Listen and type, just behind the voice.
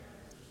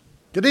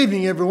Good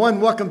evening, everyone.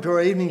 Welcome to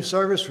our evening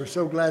service. We're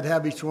so glad to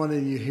have each one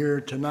of you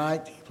here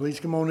tonight. Please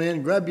come on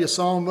in, grab your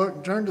songbook,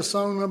 and turn to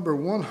song number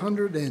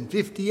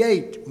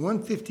 158.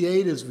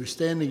 158 as we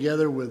stand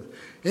together with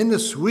In the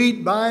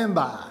Sweet By and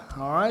By.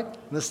 All right,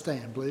 let's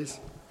stand, please.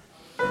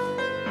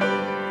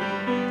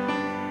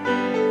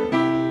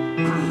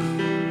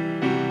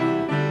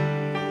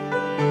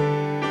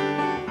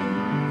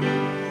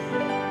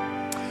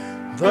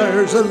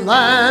 There's a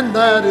land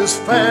that is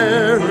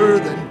fairer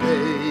than day,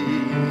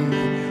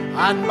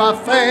 and by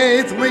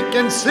faith we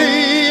can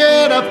see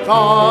it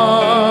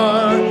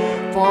afar,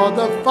 for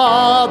the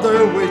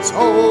Father waits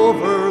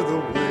over the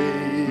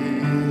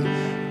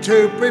way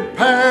to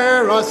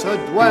prepare us a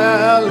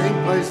dwelling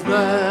place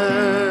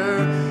there.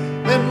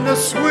 In the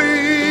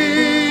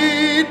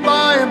sweet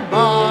by and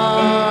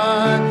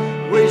by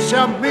we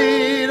shall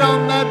meet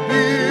on that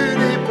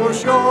beautiful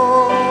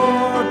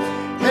shore.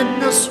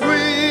 In the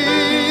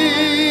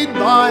sweet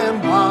by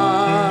and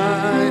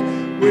by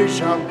we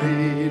shall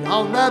meet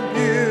on that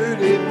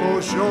beautiful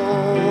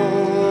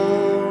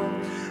shore.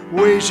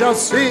 We shall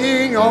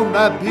sing on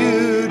that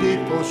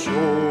beautiful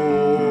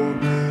shore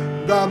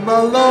the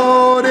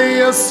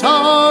melodious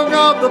song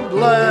of the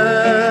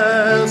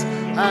blessed,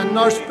 and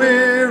our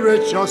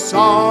spirit shall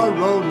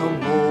sorrow no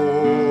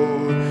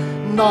more.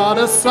 Not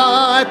a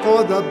sigh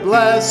for the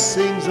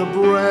blessings of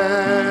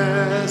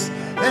rest.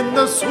 In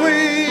the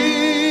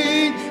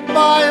sweet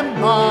by and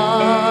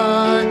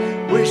by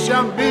we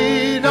shall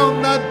meet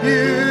on that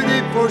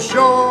beautiful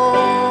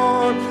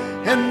shore.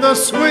 In the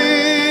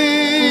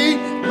sweet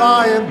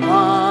by and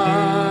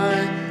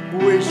by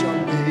we shall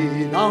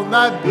meet on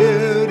that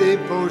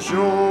beautiful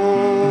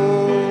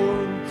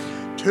shore.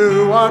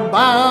 To our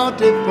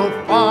bountiful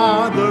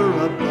Father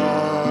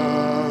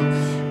above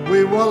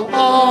we will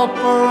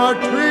offer our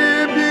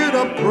tribute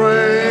of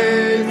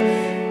praise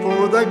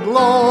for the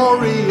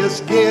glorious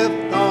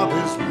gift of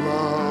His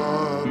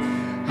love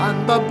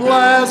and the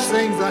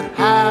blessings that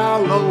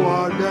hallow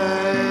our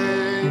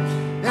day.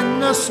 In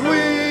the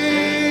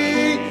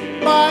sweet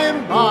by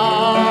and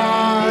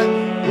by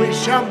we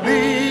shall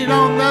meet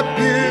on that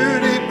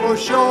beautiful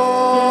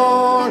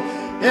shore.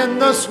 In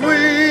the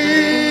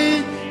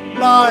sweet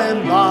by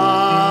and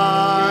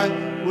by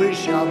we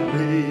shall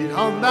meet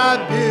on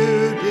that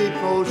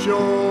beautiful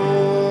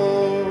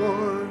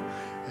shore.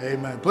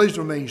 Amen. Please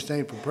remain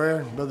standing for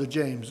prayer. Brother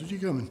James, would you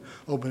come and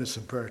open us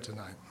in prayer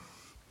tonight?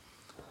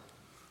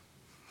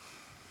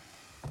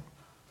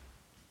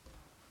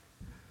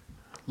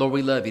 Lord,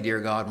 we love you,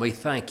 dear God. We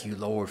thank you,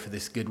 Lord, for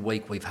this good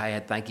week we've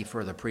had. Thank you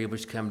for the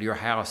privilege to come to your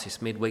house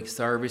this midweek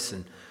service.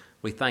 And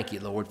we thank you,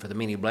 Lord, for the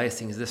many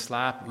blessings of this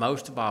life.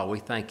 Most of all, we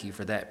thank you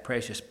for that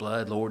precious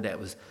blood, Lord, that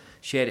was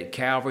shed at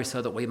Calvary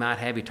so that we might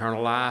have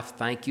eternal life.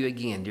 Thank you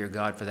again, dear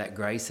God, for that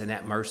grace and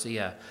that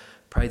mercy. I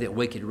pray that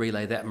we could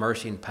relay that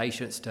mercy and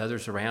patience to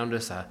others around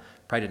us. I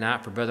pray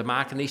tonight for Brother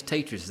Mike and these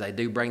teachers as they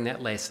do bring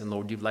that lesson,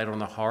 Lord, you've laid on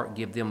their heart.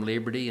 Give them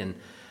liberty. And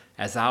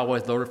as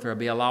always, Lord, if there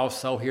be a lost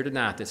soul here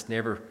tonight that's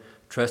never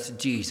trusted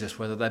Jesus,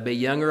 whether they be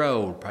young or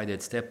old, pray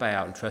they'd step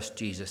out and trust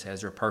Jesus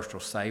as their personal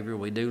Savior.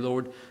 We do,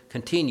 Lord,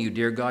 continue,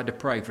 dear God, to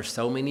pray for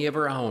so many of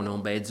our own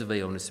on beds of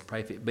illness.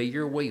 Pray if it be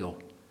your will,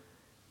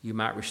 you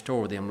might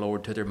restore them,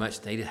 Lord, to their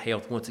much needed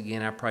health. Once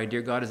again, I pray,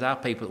 dear God, as our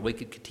people, that we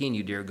could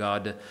continue, dear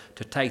God,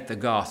 to take the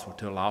gospel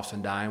to a lost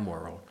and dying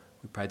world.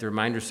 We pray the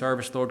remainder of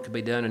service, Lord, could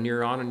be done in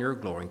your honor and your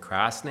glory. In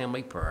Christ's name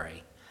we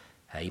pray.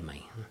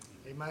 Amen.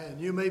 Amen.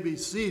 You may be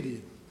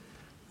seated.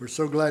 We're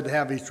so glad to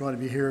have each one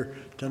of you here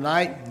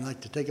tonight. I'd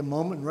like to take a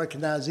moment and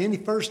recognize any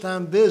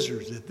first-time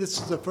visitors. If this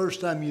is the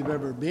first time you've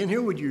ever been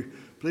here, would you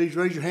please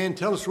raise your hand and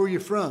tell us where you're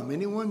from?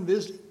 Anyone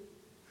visiting?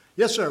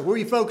 Yes, sir. Where are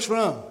you folks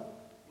from?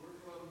 We're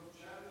from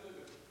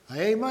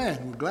Chattanooga.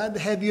 Amen. We're glad to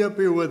have you up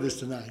here with us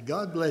tonight.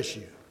 God bless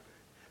you.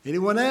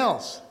 Anyone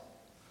else?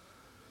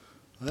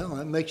 Well,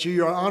 that makes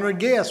you our honored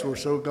guest. We're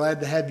so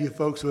glad to have you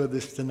folks with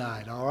us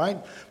tonight, all right?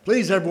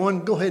 Please,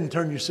 everyone, go ahead and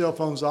turn your cell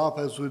phones off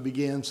as we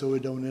begin so we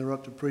don't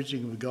interrupt the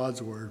preaching of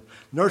God's Word.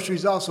 Nursery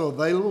is also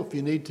available if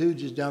you need to,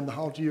 just down the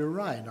hall to your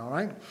right, all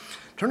right?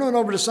 Turn on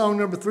over to song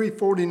number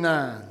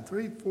 349.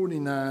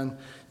 349.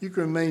 You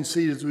can remain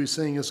seated as we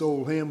sing this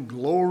old hymn,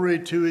 Glory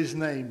to His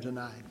Name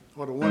tonight.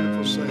 What a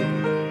wonderful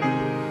Savior.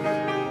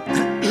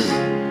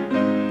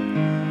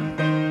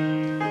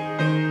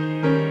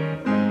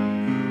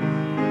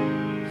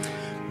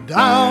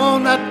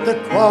 Down at the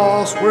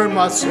cross where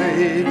my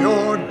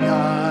Savior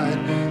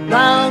died,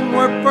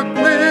 downward for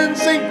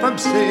cleansing from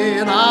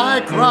sin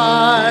I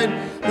cried.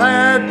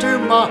 There to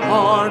my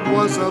heart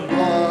was the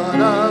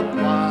blood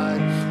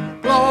applied.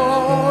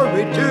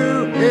 Glory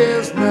to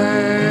His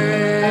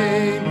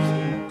name.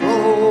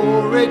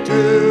 Glory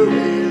to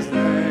His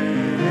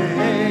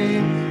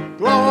name.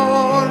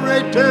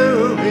 Glory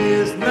to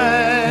His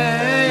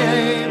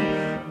name.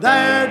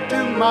 There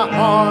to my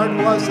heart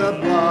was the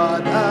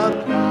blood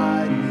applied.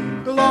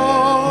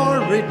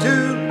 Glory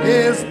to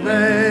His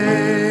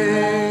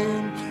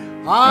name.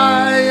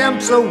 I am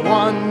so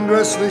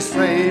wondrously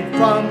saved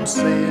from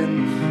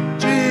sin.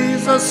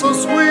 Jesus so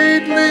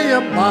sweetly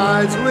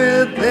abides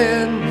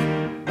within.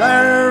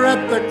 There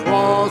at the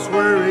cross cross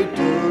where he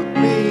took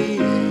me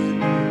in.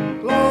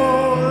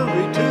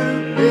 Glory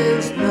to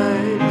his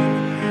name.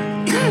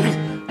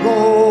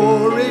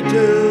 Glory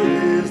to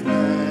his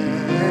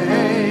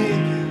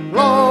name.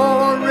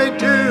 Glory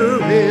to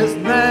his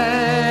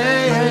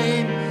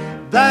name.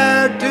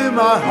 There to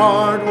my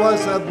heart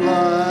was the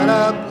blood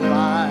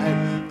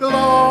applied.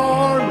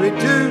 Glory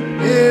to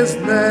his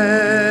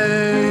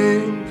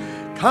name.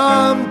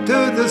 Come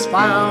to this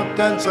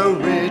fountain so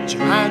rich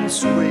and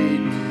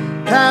sweet.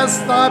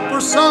 Cast thy poor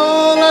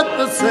soul at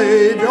the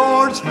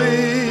Savior's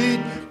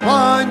feet.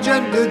 Plunge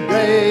in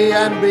today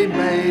and be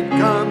made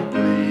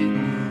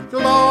complete.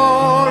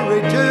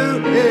 Glory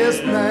to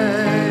his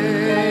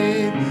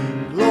name.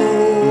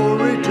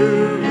 Glory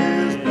to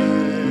his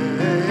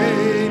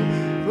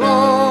name.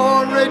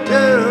 Glory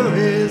to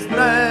his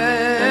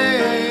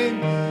name.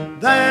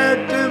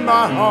 There to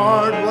my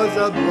heart was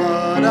the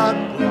blood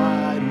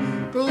applied.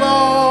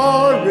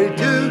 Glory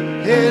to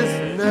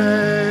his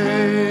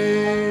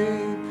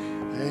name.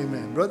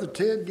 Amen. Brother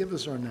Ted, give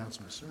us our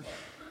announcement, sir.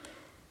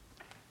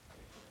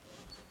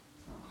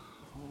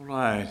 All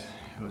right.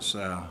 It was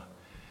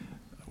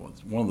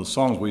one of the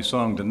songs we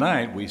sung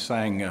tonight. We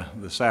sang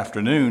this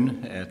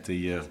afternoon at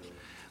the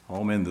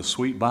home in the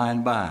Sweet By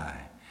and By.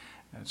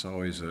 That's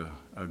always a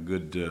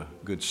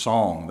good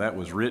song. That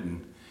was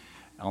written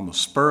on the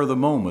spur of the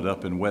moment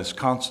up in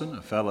Wisconsin.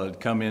 A fellow had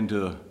come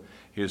into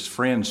his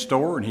friend's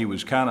store and he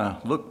was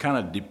looked kind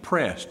of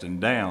depressed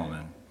and down.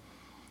 And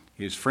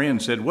his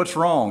friend said, "What's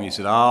wrong?" He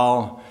said,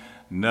 "Oh,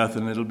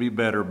 nothing. It'll be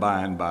better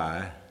by and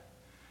by."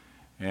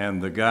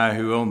 And the guy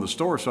who owned the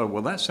store said,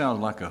 "Well, that sounds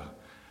like a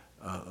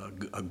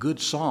good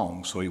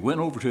song." So he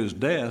went over to his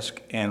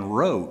desk and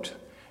wrote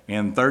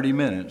in 30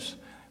 minutes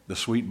the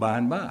Sweet By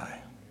and By.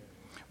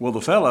 Well,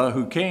 the fellow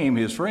who came,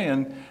 his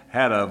friend,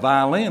 had a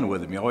violin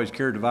with him. He always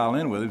carried a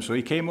violin with him. So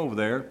he came over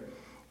there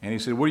and he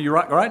said, "What are you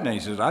writing now?" He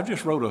says, I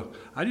just wrote a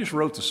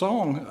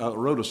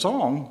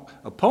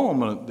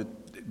poem,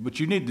 but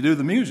you need to do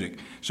the music."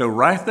 So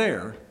right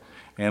there,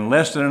 in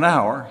less than an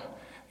hour,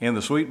 and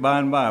the Sweet By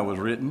and By was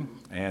written,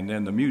 and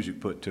then the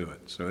music put to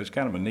it. So it's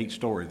kind of a neat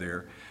story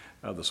there,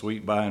 the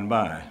Sweet By and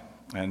By.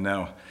 And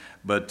now,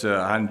 but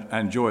I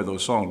enjoy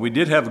those songs. We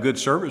did have a good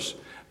service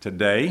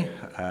today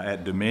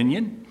at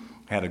Dominion.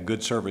 Had a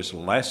good service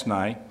last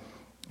night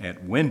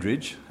at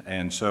Windridge,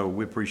 and so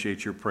we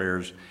appreciate your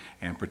prayers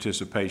and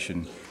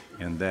participation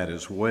in that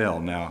as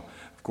well. Now,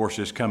 of course,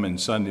 this coming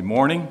Sunday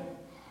morning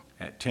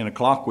at 10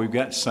 o'clock, we've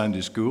got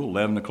Sunday school,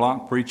 11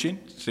 o'clock preaching,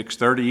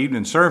 6:30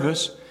 evening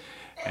service.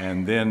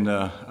 And then,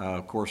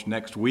 of course,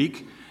 next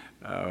week,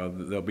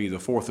 there'll be the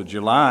 4th of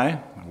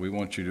July. We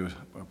want you to,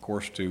 of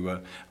course,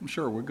 I'm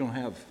sure we're going to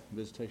have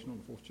visitation on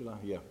the 4th of July.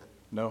 Yeah?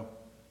 No?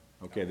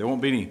 Okay, there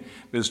won't be any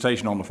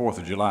visitation on the 4th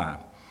of July,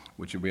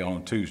 which will be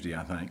on Tuesday,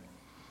 I think.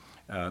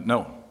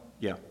 No?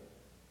 Yeah?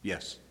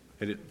 Yes?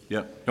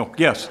 Yeah? No?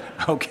 Yes?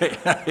 Okay,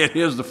 it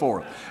is the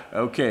 4th.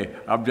 Okay,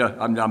 I've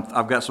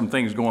got some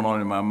things going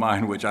on in my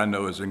mind, which I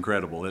know is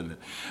incredible, isn't it?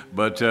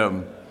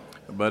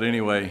 But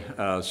anyway,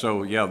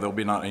 so yeah, there'll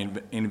be not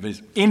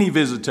any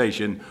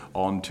visitation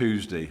on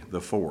Tuesday,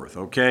 the 4th.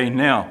 Okay,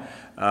 now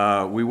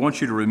we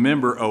want you to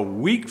remember a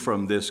week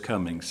from this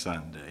coming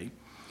Sunday,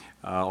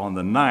 on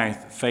the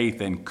 9th, Faith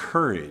and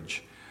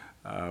Courage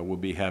will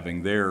be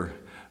having their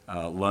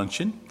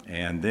luncheon,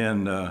 and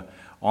then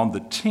on the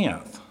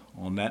 10th,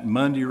 on that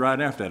Monday right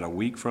after that, a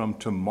week from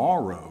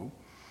tomorrow,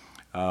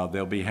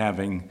 they'll be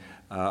having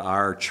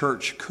our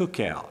church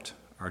cookout.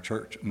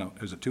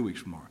 Is it 2 weeks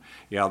from tomorrow?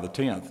 Yeah, the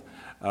 10th.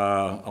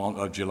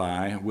 Of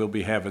July, we'll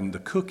be having the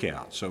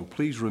cookout. So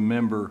please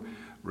remember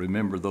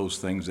those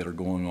things that are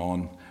going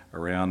on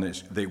around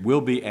this. They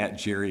will be at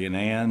Jerry and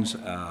Ann's.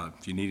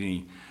 If you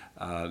need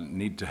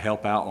to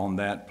help out on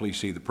that, please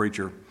see the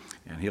preacher,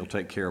 and he'll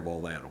take care of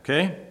all that.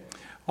 Okay?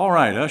 All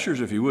right,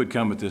 ushers, if you would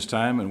come at this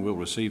time, and we'll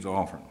receive the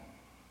offering.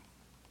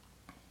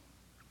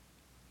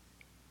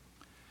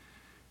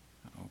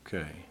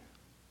 Okay.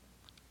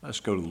 Let's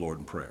go to the Lord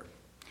in prayer.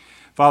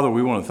 Father,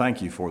 we want to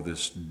thank you for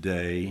this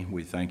day.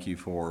 We thank you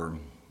for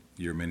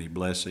your many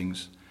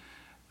blessings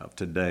of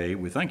today.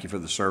 We thank you for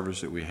the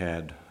service that we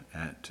had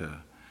at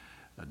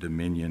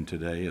Dominion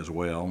today as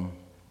well,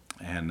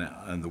 and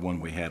the one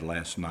we had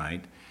last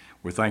night.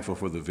 We're thankful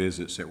for the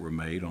visits that were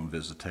made on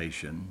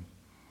visitation.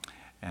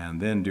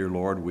 And then, dear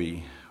Lord,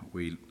 we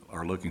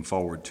are looking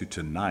forward to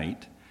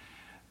tonight,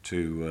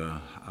 to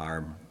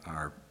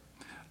our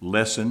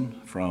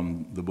lesson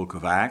from the book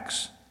of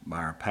Acts by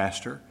our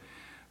pastor.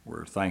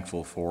 We're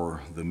thankful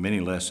for the many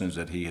lessons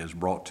that he has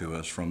brought to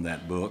us from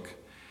that book,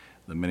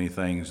 the many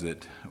things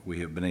that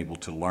we have been able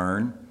to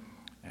learn,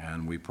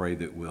 and we pray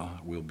that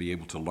we'll be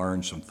able to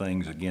learn some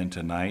things again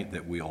tonight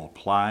that we'll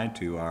apply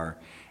to our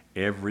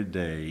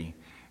everyday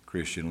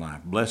Christian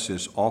life. Bless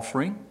this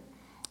offering,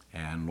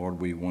 and Lord,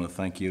 we want to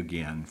thank you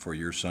again for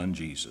your Son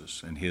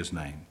Jesus. In his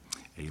name,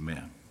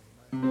 amen.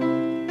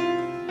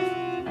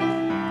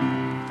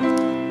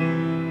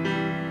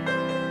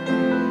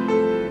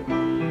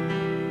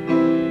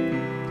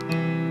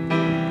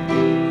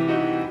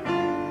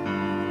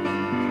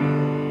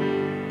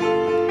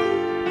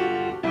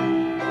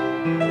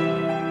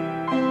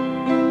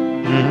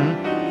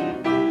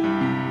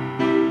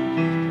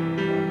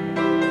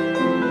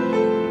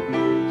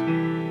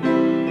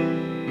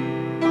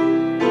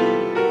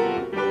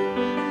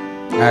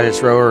 might just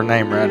throw her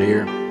name right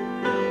here.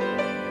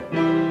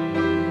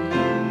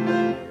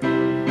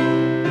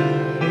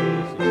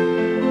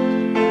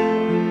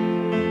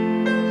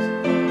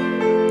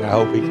 I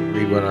hope he can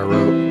read what I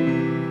wrote.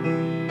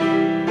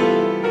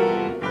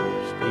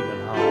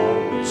 Stephen Hall.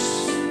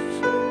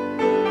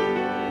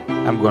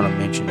 I'm going to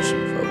mention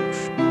some folks.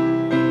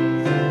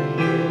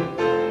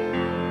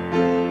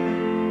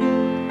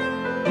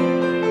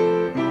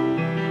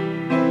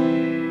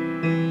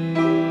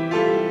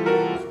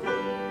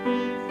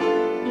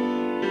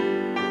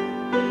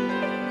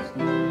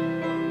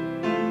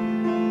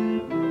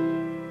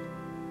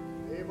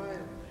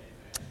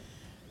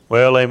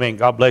 Well, amen.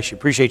 God bless you.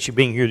 Appreciate you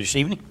being here this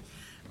evening.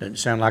 Doesn't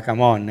sound like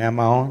I'm on. Now am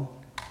I on?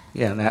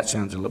 Yeah, and that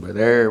sounds a little bit.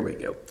 There we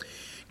go.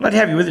 Glad to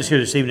have you with us here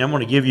this evening. I'm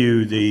going to give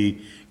you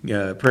the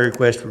prayer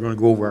request. We're going to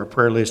go over our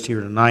prayer list here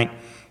tonight,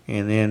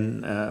 and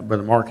then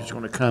Brother Mark is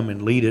going to come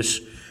and lead us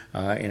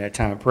in a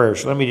time of prayer.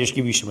 So let me just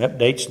give you some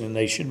updates, and then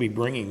they should be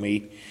bringing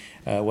me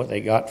what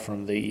they got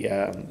from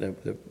there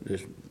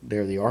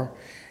they are,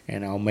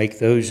 and I'll make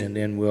those, and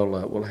then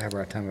we'll have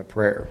our time of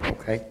prayer.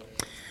 Okay.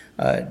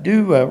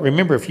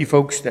 Remember a few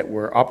folks that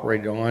were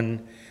operated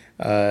on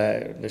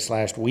this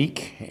last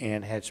week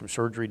and had some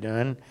surgery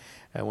done.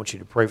 I want you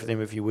to pray for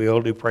them if you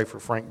will. Do pray for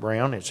Frank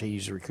Brown as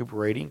he's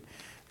recuperating,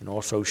 and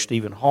also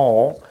Stephen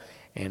Hall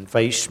and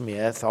Faye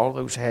Smith. All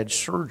those had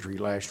surgery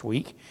last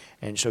week,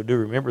 and so do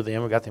remember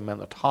them. We got them on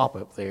the top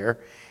up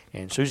there.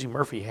 And Susie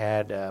Murphy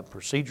had a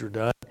procedure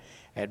done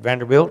at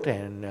Vanderbilt,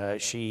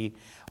 and she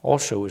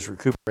also is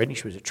recuperating.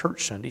 She was at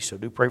church Sunday, so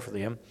do pray for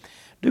them.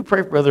 Do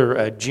pray for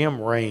Brother Jim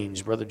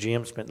Raines. Brother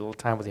Jim spent a little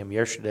time with him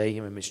yesterday,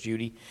 him and Miss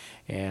Judy,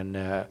 and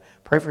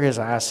pray for his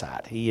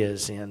eyesight. He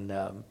is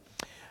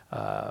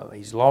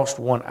he's lost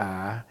one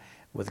eye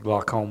with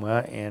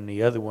glaucoma, and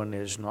the other one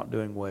is not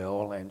doing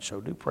well, and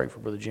so do pray for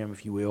Brother Jim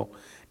if you will.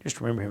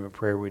 Just remember him in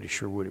prayer. We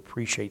sure would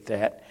appreciate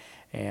that,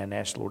 and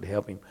ask the Lord to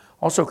help him.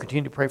 Also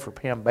continue to pray for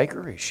Pam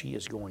Baker as she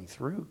is going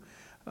through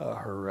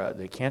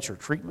the cancer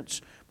treatments.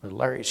 Brother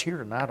Larry is here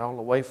tonight all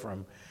the way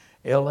from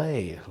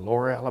L.A.,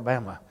 Laura,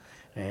 Alabama.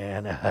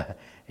 And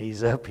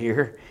he's up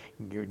here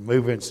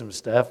moving some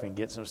stuff and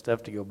getting some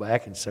stuff to go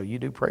back. And so you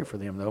do pray for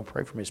them, though.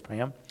 Pray for Miss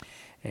Pam.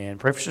 And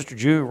pray for Sister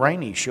Julie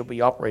Rainey. She'll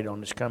be operated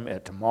on this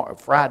tomorrow,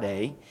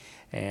 Friday,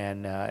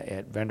 and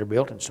at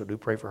Vanderbilt. And so do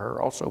pray for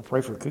her. Also pray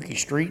for Cookie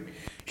Street.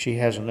 She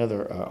has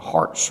another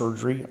heart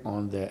surgery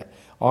on the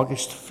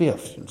August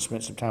 5th, and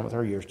spent some time with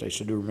her yesterday.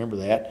 So do remember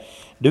that.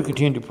 Do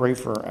continue to pray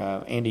for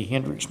Andy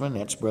Hendricksman.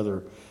 That's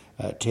Brother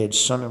Ted's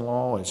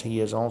son-in-law, as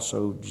he is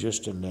also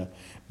just in the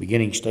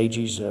beginning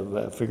stages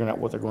of figuring out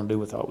what they're going to do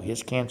with all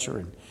his cancer,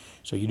 and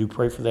so you do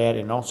pray for that.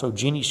 And also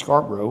Jenny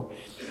Scarborough,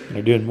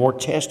 they're doing more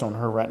tests on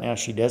her right now.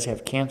 She does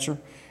have cancer,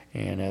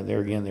 and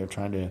there again they're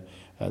trying to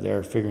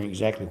they're figuring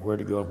exactly where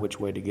to go and which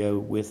way to go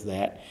with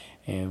that.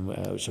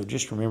 And so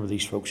just remember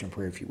these folks in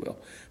prayer if you will.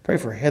 Pray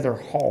for Heather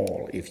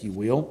Hall if you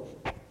will,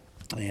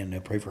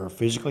 and pray for her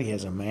physically.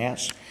 Has a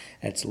mass.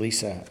 That's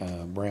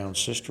Lisa Brown's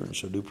sister, and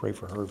so do pray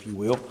for her if you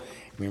will.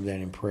 Remember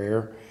that in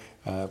prayer.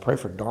 Pray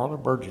for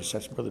Darla Burgess.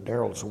 That's Brother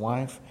Darrell's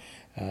wife.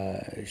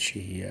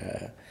 She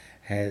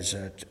has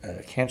a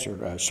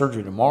cancer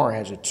surgery tomorrow.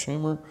 Has a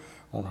tumor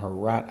on her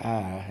right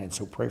eye, and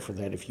so pray for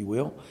that if you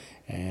will.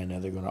 And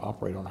they're going to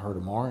operate on her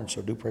tomorrow, and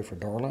so do pray for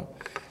Darla.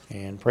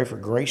 And pray for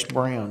Grace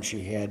Brown.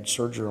 She had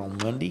surgery on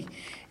Monday,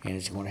 and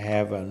is going to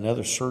have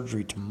another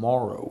surgery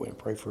tomorrow. And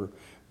pray for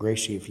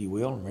Gracie if you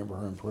will. Remember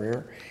her in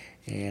prayer.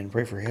 And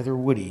pray for Heather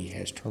Woody.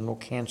 Has terminal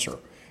cancer.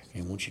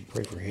 And I want you to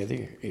pray for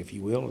Heather, if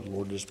you will. The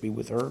Lord just be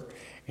with her.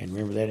 And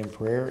remember that in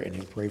prayer. And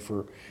then pray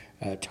for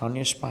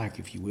Tanya Spike,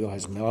 if you will,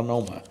 has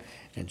melanoma.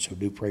 And so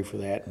do pray for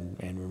that.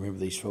 And remember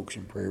these folks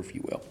in prayer, if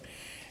you will.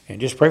 And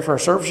just pray for our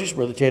services.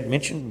 Brother Ted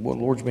mentioned what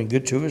the Lord's been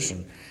good to us.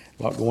 And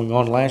a lot going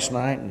on last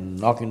night. And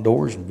knocking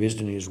doors and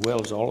visiting as well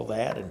as all of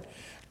that. And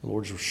the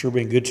Lord's sure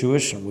been good to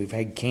us. And we've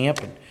had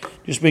camp and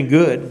just been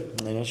good.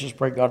 And let's just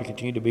pray God to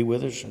continue to be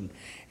with us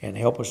and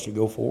help us to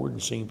go forward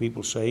and seeing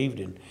people saved.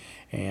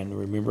 And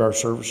remember our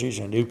services,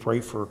 and do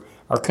pray for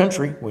our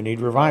country. We need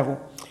revival.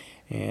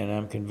 And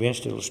I'm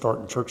convinced it'll start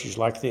in churches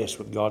like this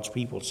with God's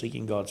people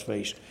seeking God's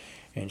face.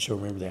 And so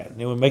remember that. And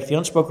then we'll make the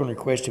unspoken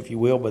request, if you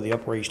will, by the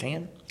upraised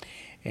hand.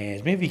 And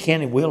as many of you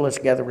can and will, let's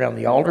gather around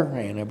the altar.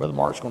 And Brother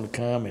Mark's going to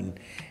come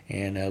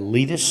and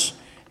lead us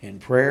in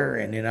prayer.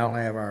 And then I'll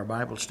have our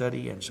Bible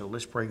study. And so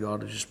let's pray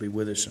God to just be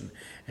with us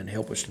and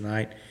help us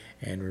tonight.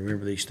 And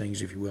remember these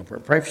things, if you will.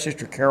 Pray for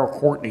Sister Carol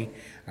Courtney.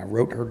 I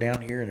wrote her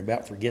down here and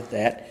about forget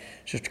that.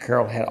 Sister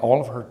Carol had all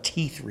of her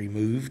teeth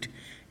removed,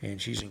 and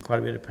she's in quite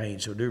a bit of pain.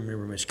 So do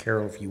remember Miss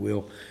Carol, if you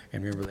will,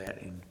 and remember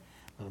that. And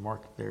Brother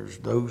Mark, there's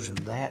those and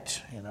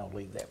that, and I'll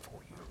leave that for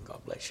you.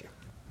 God bless you.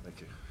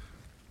 Thank you.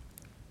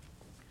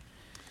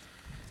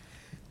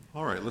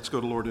 All right, let's go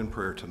to Lord in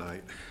prayer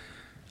tonight.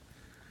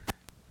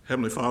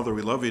 Heavenly Father,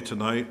 we love you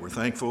tonight. We're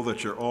thankful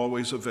that you're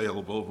always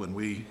available when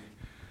we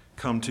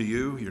come to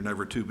you. You're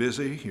never too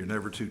busy. You're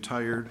never too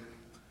tired.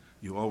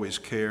 You always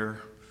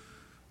care,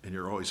 and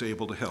you're always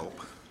able to help.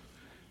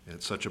 And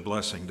it's such a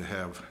blessing to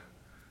have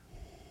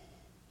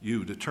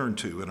you to turn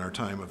to in our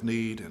time of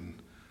need. And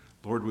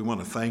Lord, we want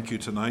to thank you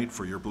tonight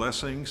for your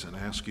blessings and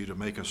ask you to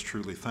make us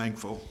truly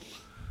thankful.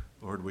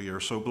 Lord, we are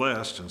so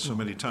blessed, and so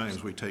many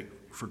times we take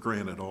for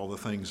granted all the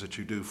things that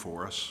you do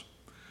for us.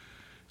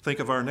 Think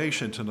of our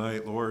nation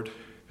tonight, Lord.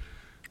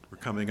 We're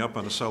coming up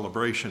on a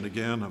celebration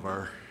again of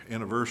our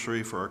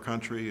anniversary for our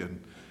country,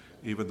 and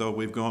even though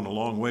we've gone a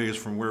long ways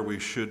from where we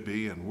should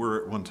be and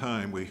were at one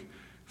time, we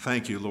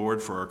thank you,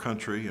 Lord, for our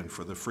country and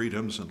for the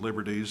freedoms and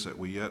liberties that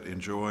we yet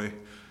enjoy.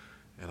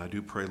 And I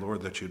do pray,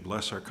 Lord, that you'd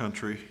bless our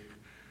country.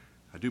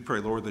 I do pray,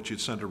 Lord, that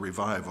you'd send a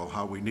revival,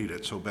 how we need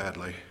it so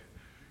badly.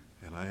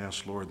 And I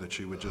ask, Lord, that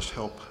you would just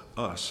help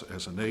us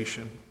as a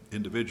nation,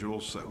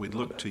 individuals, that we'd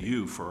look to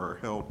you for our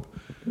help,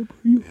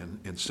 and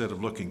instead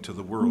of looking to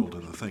the world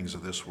and the things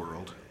of this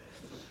world.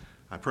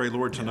 I pray,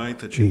 Lord, tonight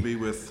that you'd be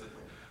with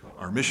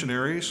our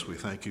missionaries. We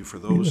thank you for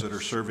those that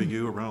are serving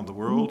you around the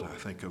world. I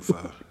think of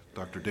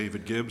Dr.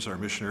 David Gibbs, our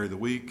Missionary of the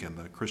Week, and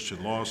the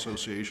Christian Law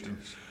Association.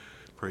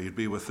 Pray you'd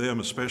be with them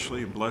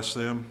especially and bless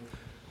them.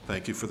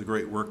 Thank you for the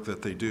great work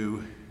that they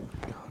do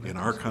in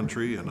our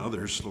country and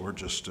others, Lord,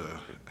 just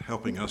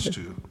helping us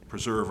to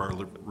preserve our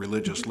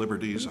religious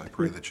liberties. I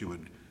pray that you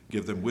would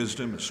give them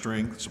wisdom and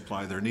strength,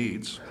 supply their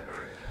needs.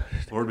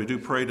 Lord, we do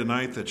pray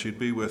tonight that you'd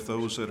be with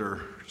those that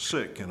are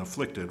sick and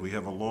afflicted. We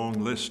have a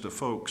long list of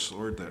folks,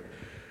 Lord, that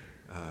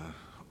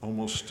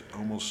almost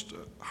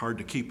hard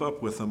to keep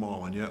up with them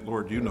all, and yet,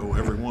 Lord, you know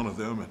every one of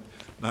them, and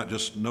not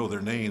just know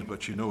their names,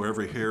 but you know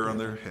every hair on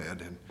their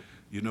head, and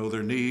you know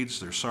their needs,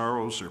 their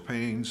sorrows, their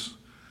pains,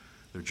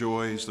 their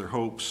joys, their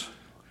hopes.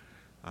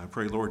 I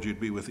pray, Lord, you'd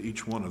be with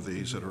each one of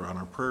these that are on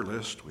our prayer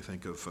list. We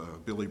think of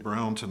Billy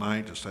Brown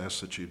tonight. Just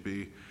ask that you'd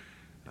be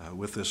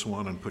with this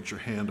one and put your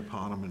hand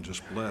upon him and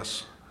just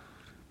bless.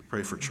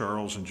 Pray for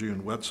Charles and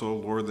June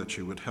Wetzel, Lord, that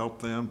you would help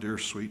them. Dear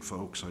sweet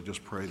folks, I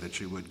just pray that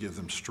you would give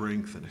them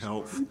strength and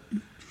health.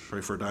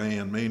 Pray for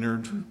Diane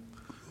Maynard.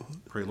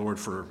 Pray, Lord,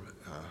 for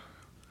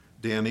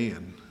Danny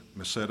and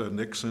Messetta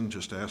Nixon.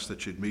 Just ask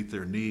that you'd meet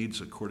their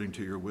needs according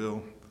to your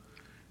will.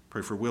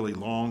 Pray for Willie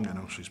Long. I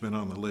know she's been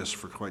on the list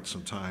for quite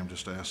some time.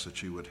 Just ask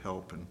that you would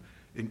help and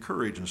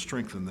encourage and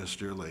strengthen this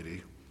dear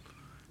lady.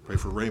 Pray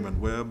for Raymond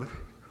Webb.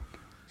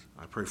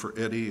 I pray for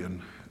Eddie and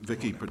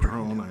Vicki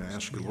Padron. I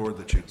ask you, Lord,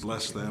 that you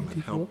bless them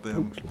and help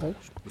them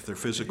with their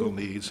physical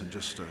needs and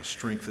just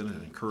strengthen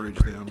and encourage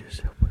them.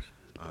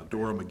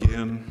 Dora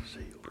McGinn,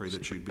 pray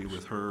that you'd be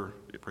with her.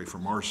 Pray for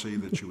Marcy,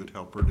 that you would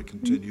help her to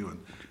continue,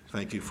 and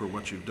thank you for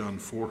what you've done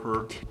for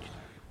her.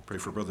 Pray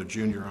for Brother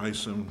Junior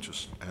Isom.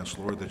 Just ask,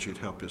 Lord, that you'd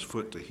help his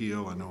foot to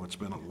heal. I know it's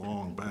been a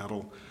long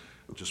battle.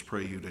 Just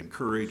pray you'd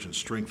encourage and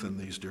strengthen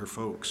these dear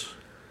folks.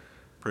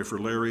 Pray for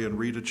Larry and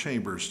Rita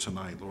Chambers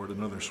tonight, Lord,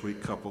 another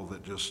sweet couple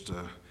that just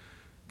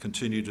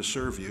continue to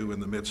serve you in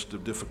the midst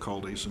of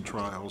difficulties and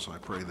trials. I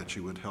pray that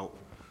you would help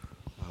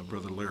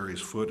Brother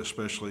Larry's foot,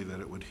 especially that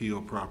it would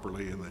heal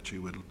properly and that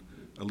you would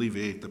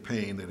alleviate the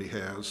pain that he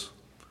has.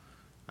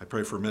 I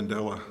pray for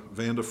Mandela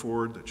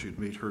Vandeford, that you'd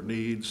meet her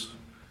needs.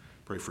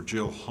 Pray for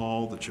Jill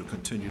Hall, that you'll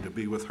continue to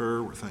be with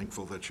her. We're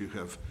thankful that you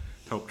have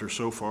helped her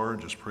so far,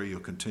 and just pray you'll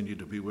continue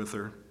to be with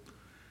her.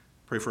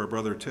 Pray for our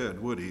brother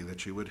Ted Woody,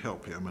 that you would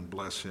help him and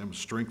bless him,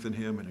 strengthen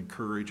him and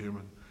encourage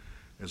him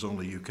as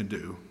only you can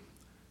do.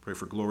 Pray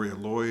for Gloria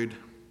Lloyd.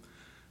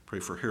 Pray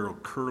for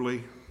Harold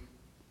Curley.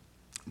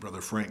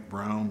 Brother Frank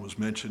Brown was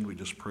mentioned. We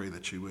just pray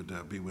that you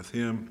would be with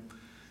him.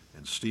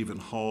 And Stephen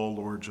Hall,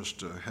 Lord,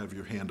 just have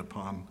your hand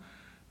upon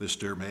this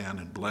dear man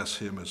and bless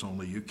him as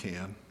only you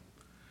can.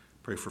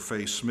 Pray for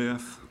Faye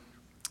Smith.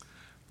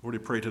 Lord, I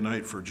pray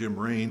tonight for Jim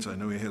Raines. I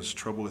know he has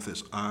trouble with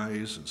his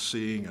eyes and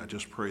seeing. I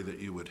just pray that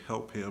you would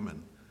help him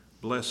and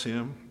bless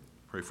him.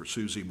 Pray for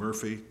Susie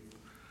Murphy.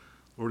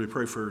 Lord, I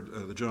pray for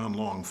the John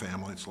Long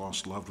family. It's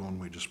lost a loved one.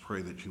 We just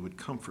pray that you would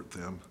comfort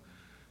them.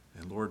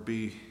 And Lord,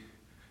 be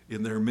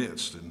in their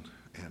midst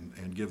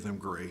and give them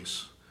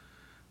grace.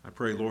 I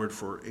pray, Lord,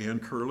 for Ann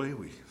Curley.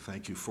 We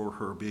thank you for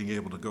her being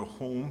able to go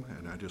home,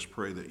 and I just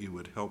pray that you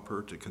would help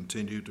her to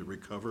continue to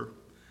recover.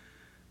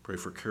 Pray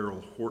for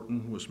Carol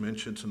Horton was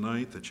mentioned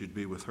tonight, that you'd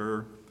be with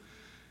her.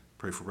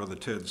 Pray for Brother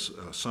Ted's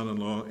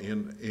son-in-law,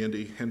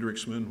 Andy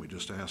Hendricksman. We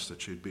just ask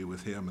that you'd be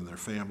with him and their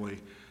family.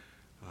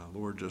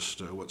 Lord,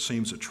 just what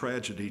seems a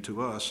tragedy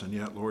to us, and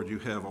yet, Lord, you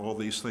have all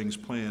these things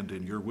planned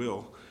in your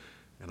will.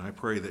 And I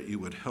pray that you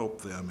would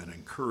help them and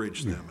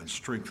encourage them and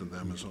strengthen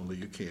them as only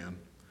you can.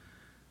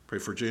 Pray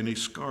for Janie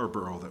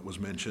Scarborough that was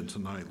mentioned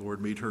tonight. Lord,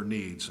 meet her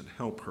needs and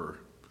help her.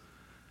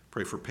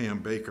 Pray for Pam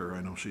Baker.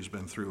 I know she's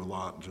been through a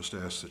lot, and just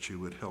ask that you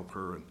would help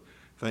her. And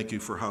thank you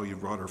for how you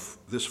brought her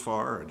this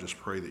far, and just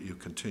pray that you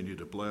continue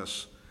to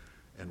bless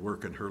and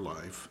work in her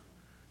life.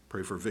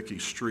 Pray for Vicki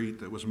Street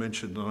that was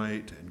mentioned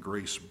tonight, and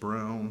Grace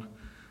Brown.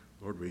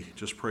 Lord, we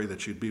just pray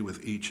that you'd be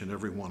with each and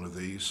every one of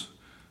these.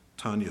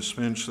 Tanya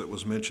Spench that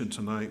was mentioned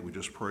tonight, we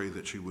just pray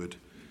that you would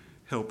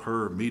help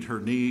her meet her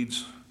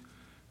needs.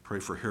 Pray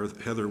for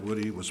Heather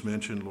Woody was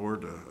mentioned,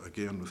 Lord,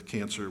 again with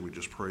cancer. We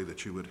just pray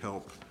that you would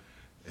help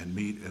and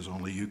meet as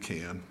only you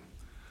can.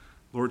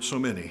 Lord, so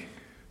many.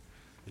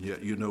 and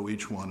yet you know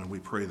each one, and we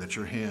pray that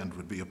your hand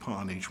would be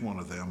upon each one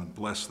of them and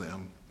bless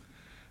them.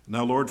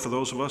 Now, Lord, for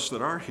those of us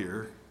that are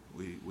here,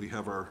 we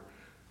have our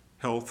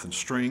health and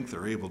strength,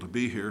 are able to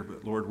be here,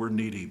 but Lord, we're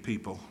needy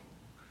people.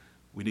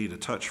 We need a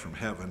touch from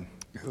heaven.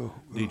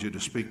 Need you to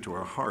speak to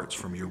our hearts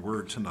from your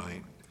word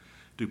tonight.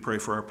 Do pray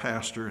for our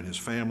pastor and his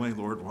family.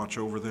 Lord, watch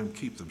over them,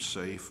 keep them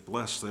safe,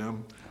 bless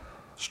them,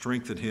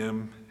 strengthen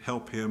him,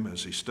 help him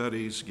as he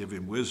studies, give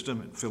him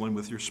wisdom and fill him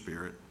with your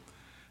spirit.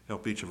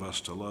 Help each of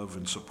us to love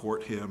and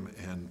support him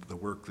and the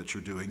work that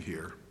you're doing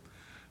here.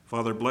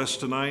 Father, bless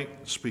tonight,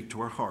 speak to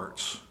our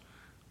hearts.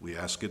 We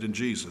ask it in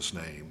Jesus'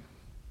 name.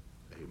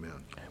 Amen.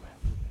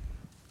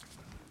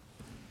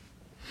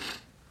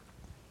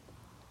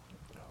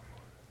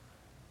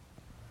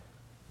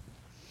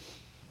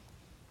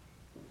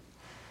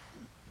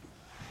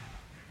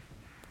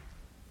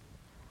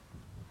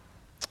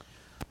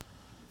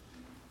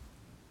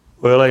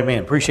 Well, amen.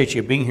 Appreciate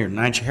you being here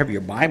tonight. You have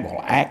your Bible,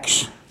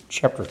 Acts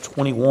chapter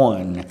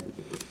 21,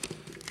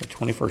 the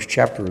 21st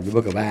chapter of the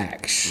book of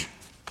Acts.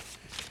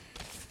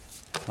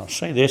 I'll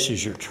say this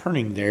as you're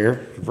turning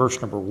there, verse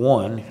number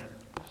 1.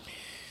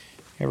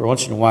 Every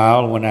once in a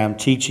while when I'm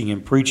teaching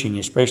and preaching,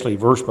 especially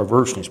verse by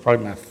verse, and it's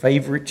probably my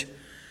favorite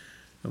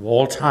of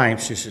all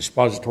times, just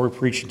expository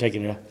preaching,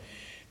 taking a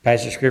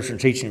passage of Scripture and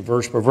teaching it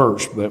verse by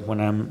verse. But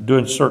when I'm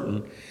doing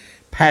certain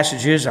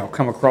passages, I'll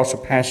come across a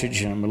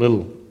passage and I'm a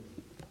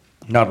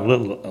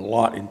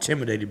lot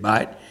intimidated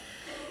by it.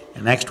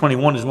 And Acts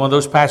 21 is one of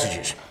those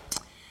passages.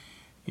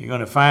 You're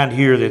going to find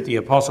here that the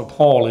Apostle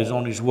Paul is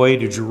on his way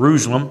to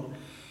Jerusalem,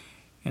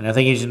 and I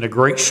think he's in a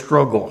great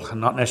struggle.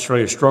 Not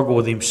necessarily a struggle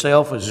with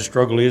himself as the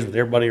struggle is with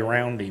everybody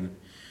around him.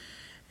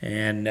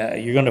 And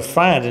you're going to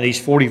find in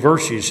these 40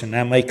 verses, and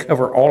I may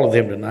cover all of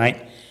them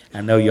tonight. I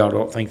know y'all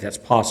don't think that's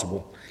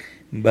possible.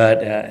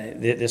 But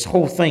this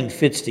whole thing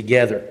fits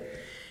together.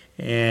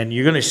 And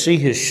you're going to see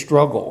his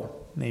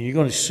struggle. And you're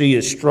going to see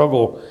his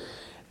struggle.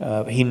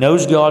 He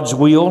knows God's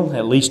will.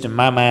 At least in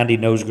my mind, he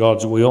knows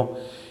God's will.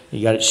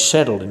 He got it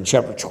settled in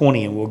chapter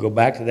 20, and we'll go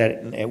back to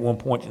that at one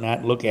point tonight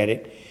and look at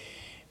it.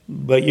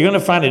 But you're going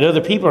to find that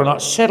other people are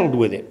not settled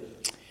with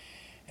it.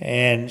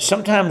 And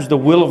sometimes the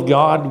will of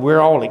God, we're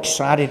all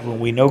excited when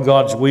we know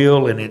God's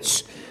will, and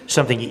it's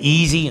something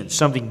easy and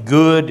something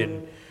good,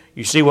 and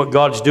you see what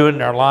God's doing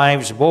in our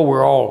lives. Well,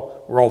 we're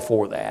all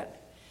for that.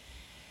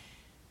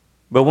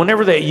 But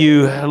whenever that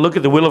you look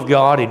at the will of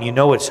God and you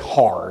know it's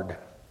hard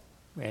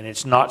and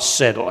it's not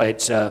settled,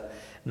 it's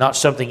not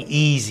something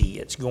easy,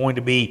 it's going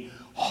to be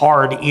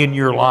hard in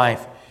your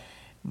life,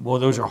 boy,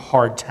 those are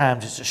hard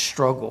times. It's a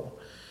struggle.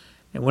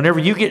 And whenever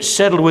you get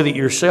settled with it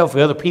yourself,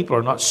 the other people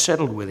are not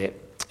settled with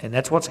it. And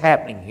that's what's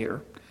happening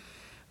here.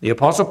 The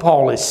Apostle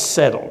Paul is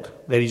settled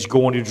that he's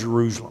going to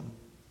Jerusalem.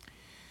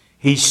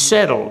 He's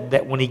settled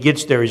that when he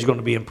gets there, he's going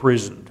to be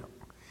imprisoned.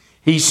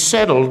 He's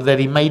settled that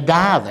he may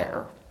die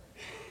there.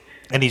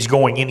 And he's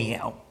going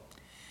anyhow.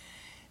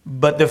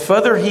 But the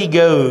further he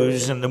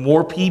goes and the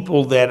more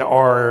people that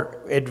are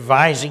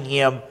advising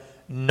him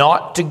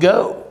not to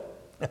go,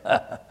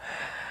 the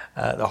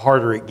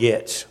harder it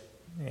gets.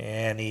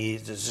 And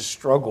there's a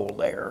struggle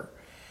there.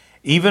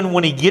 Even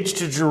when he gets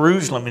to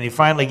Jerusalem and he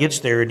finally gets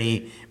there and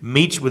he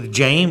meets with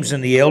James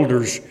and the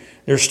elders,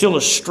 there's still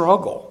a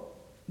struggle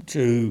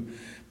to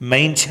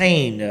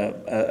maintain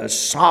a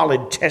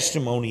solid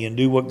testimony and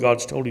do what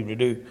God's told him to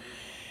do.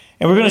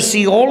 And we're going to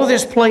see all of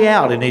this play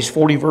out in these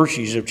 40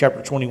 verses of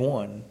chapter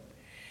 21.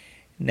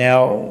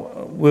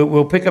 Now,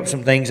 we'll pick up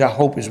some things, I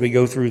hope, as we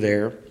go through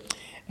there,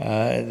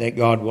 that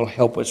God will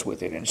help us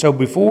with it. And so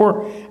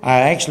before I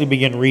actually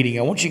begin reading,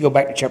 I want you to go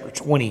back to chapter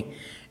 20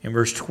 and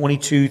verse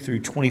 22 through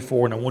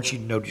 24, and I want you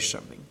to notice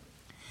something.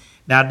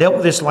 Now, I dealt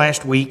with this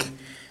last week,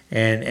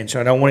 and so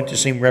I don't want it to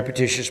seem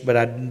repetitious, but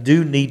I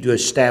do need to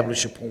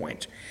establish a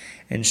point.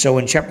 And so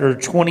in chapter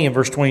 20 and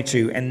verse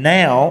 22, and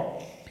now,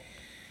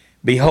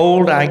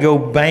 behold, I go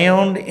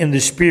bound in the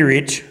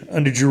Spirit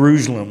unto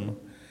Jerusalem,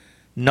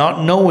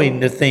 not knowing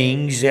the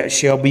things that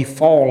shall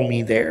befall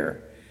me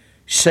there,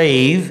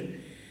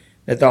 save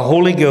that the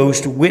Holy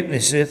Ghost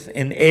witnesseth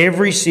in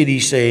every city,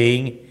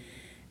 saying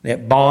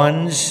that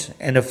bonds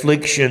and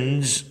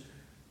afflictions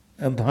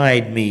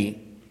abide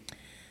me.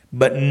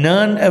 But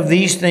none of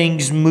these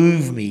things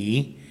move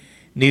me,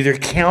 neither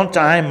count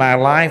I my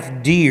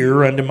life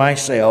dear unto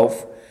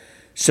myself,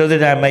 so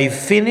that I may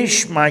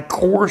finish my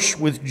course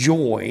with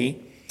joy,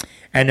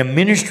 and the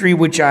ministry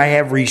which I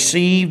have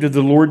received of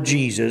the Lord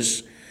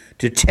Jesus,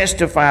 to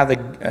testify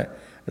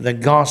the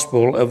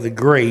gospel of the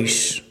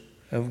grace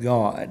of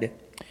God.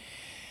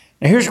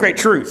 Now here's great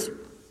truth.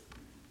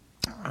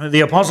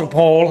 The Apostle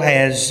Paul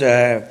has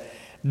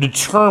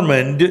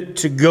determined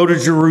to go to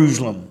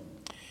Jerusalem.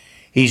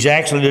 He's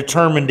actually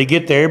determined to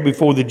get there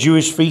before the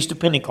Jewish Feast of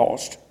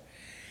Pentecost.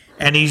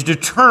 And he's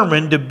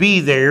determined to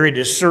be there at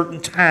a certain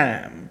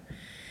time.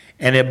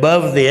 And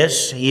above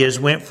this, he has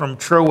went from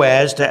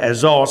Troas to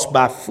Azos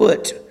by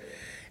foot.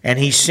 And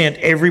he sent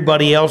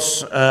everybody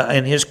else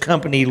in his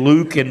company,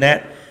 Luke, and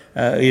that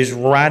is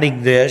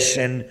writing this.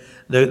 And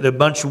the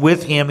bunch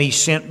with him he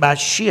sent by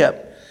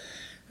ship.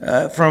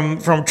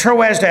 from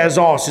Troas to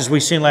Azos, as we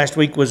seen last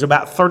week, was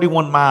about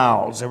 31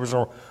 miles. There was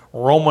a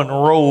Roman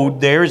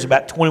road there. It's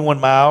about 21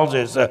 miles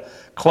as a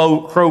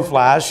crow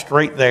flies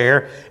straight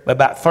there.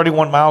 About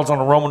 31 miles on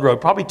a Roman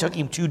road. Probably took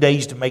him 2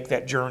 days to make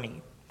that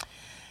journey.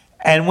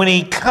 And when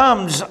he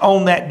comes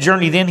on that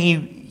journey, then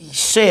he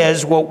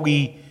says what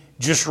we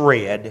just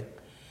read.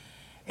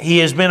 He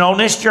has been on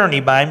this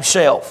journey by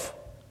himself.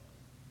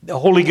 The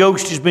Holy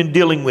Ghost has been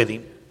dealing with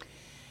him.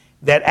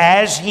 That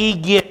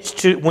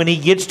when he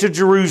gets to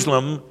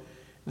Jerusalem,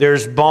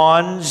 there's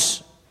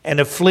bonds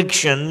and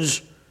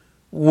afflictions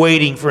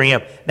waiting for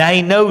him. Now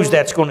he knows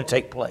that's going to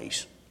take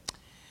place.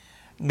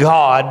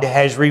 God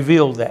has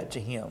revealed that to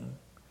him.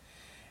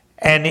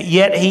 And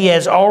yet he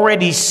has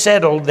already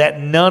settled that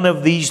none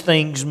of these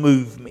things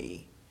move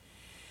me.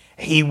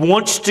 He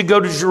wants to go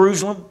to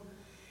Jerusalem.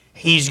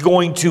 He's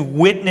going to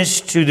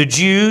witness to the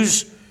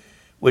Jews,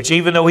 which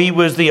even though he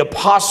was the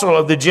apostle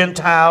of the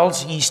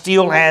Gentiles, he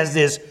still has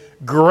this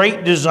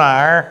great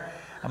desire.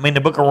 I mean,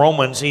 the book of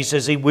Romans, he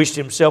says he wished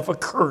himself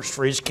accursed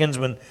for his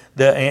kinsmen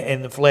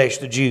in the flesh,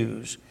 the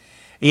Jews.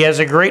 He has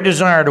a great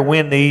desire to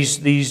win these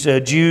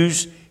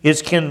Jews,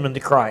 his kinsmen, to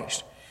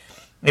Christ.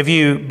 If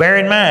you bear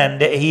in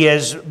mind that he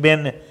has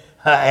been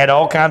had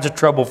all kinds of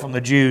trouble from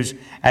the Jews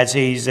as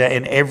he's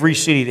in every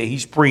city that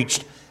he's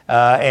preached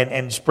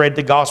and spread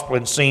the gospel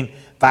and seen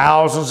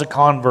thousands of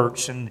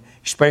converts, and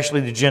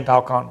especially the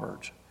Gentile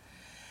converts.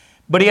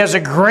 But he has a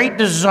great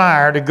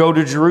desire to go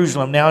to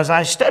Jerusalem. Now, as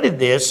I studied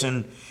this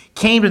and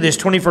came to this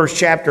 21st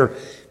chapter,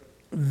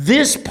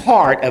 this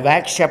part of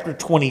Acts chapter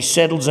 20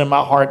 settles in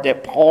my heart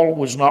that Paul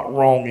was not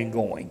wrong in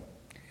going.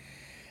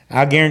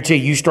 I guarantee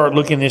you start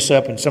looking this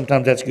up, and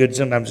sometimes that's good,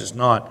 sometimes it's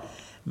not.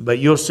 But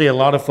you'll see a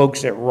lot of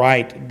folks that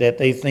write that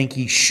they think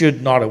he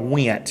should not have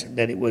went,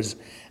 that it was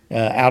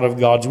out of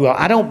God's will.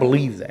 I don't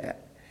believe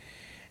that.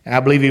 I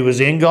believe he was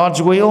in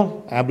God's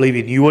will. I believe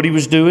he knew what he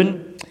was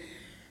doing.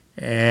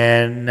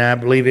 And I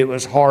believe it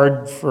was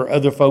hard for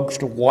other folks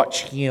to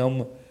watch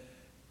him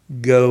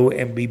go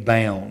and be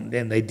bound,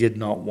 and they did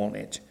not want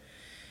it.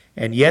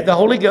 And yet the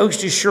Holy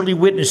Ghost is surely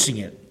witnessing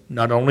it,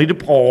 not only to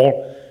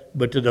Paul,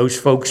 but to those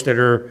folks that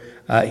are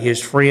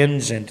his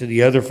friends and to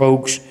the other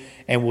folks,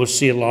 and we'll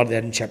see a lot of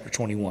that in chapter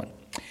 21.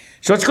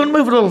 So it's going to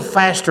move a little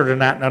faster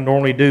tonight than I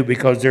normally do,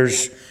 because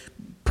there's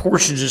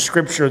portions of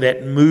Scripture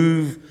that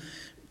move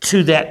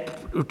to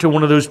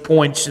one of those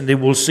points, and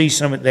then we'll see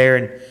some of it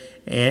there,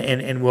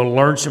 and we'll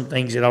learn some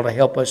things that ought to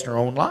help us in our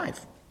own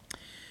life.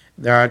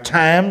 There are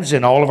times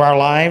in all of our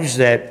lives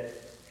that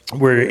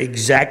we're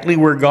exactly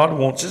where God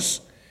wants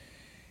us,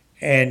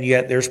 and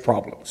yet there's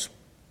problems.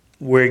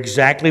 We're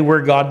exactly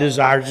where God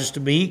desires us to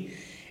be,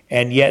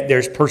 and yet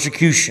there's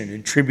persecution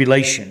and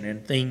tribulation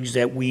and things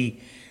that we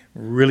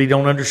really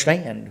don't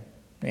understand,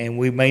 and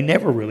we may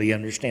never really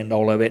understand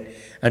all of it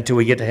until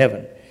we get to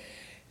heaven.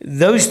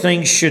 Those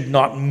things should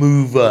not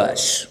move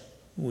us.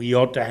 We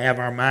ought to have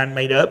our mind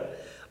made up,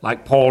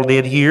 like Paul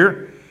did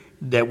here,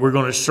 that we're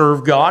going to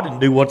serve God and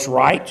do what's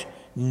right,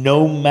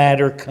 no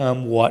matter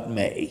come what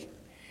may.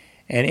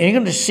 And you're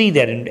going to see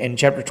that in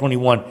chapter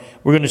 21.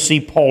 We're going to see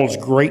Paul's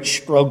great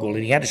struggle,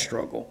 and he had a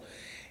struggle.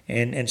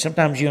 And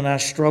sometimes you and I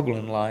struggle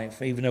in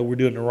life, even though we're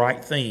doing the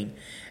right thing.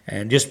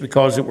 And just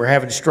because that we're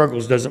having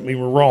struggles doesn't mean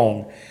we're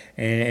wrong.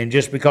 And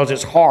just because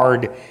it's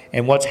hard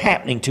and what's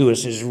happening to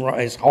us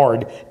is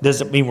hard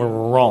doesn't mean we're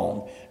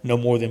wrong, no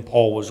more than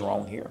Paul was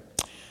wrong here.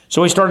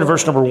 So we start in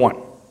verse number 1.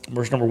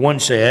 Verse number 1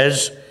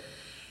 says,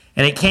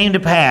 "And it came to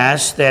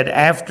pass that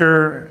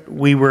after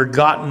we were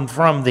gotten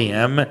from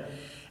them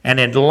and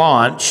had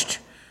launched,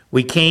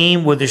 we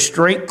came with a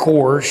straight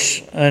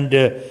course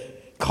unto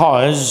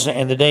Cos,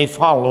 and the day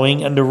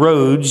following unto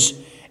Rhodes,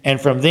 and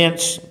from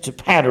thence to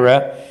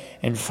Patara,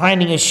 and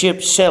finding a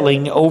ship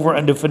sailing over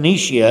unto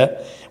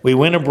Phoenicia, we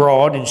went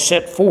abroad and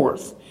set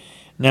forth.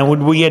 Now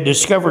when we had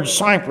discovered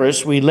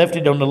Cyprus, we left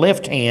it on the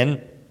left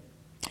hand,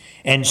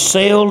 and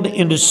sailed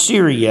into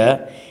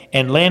Syria,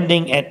 and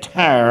landing at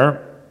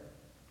Tyre,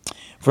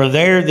 for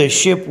there the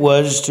ship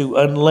was to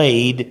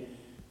unlade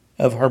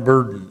of her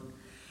burden."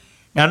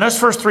 Now, in those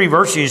first 3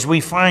 verses,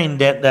 we find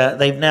that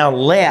they've now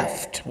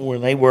left where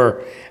they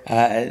were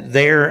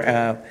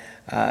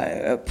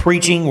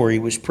preaching, where he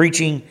was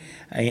preaching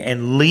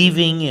and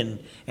leaving,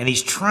 and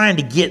he's trying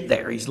to get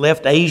there. He's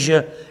left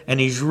Asia, and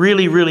he's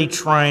really, really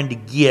trying to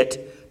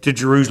get to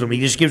Jerusalem. He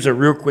just gives a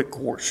real quick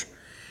course.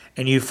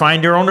 And you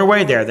find they're on their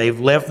way there. They've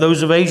left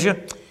those of Asia.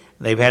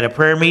 They've had a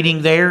prayer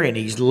meeting there, and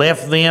he's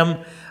left them.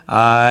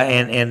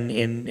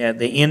 And at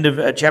the end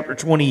of chapter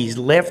 20, he's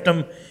left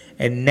them.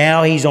 And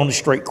now he's on the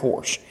straight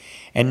course.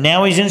 And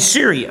now he's in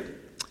Syria,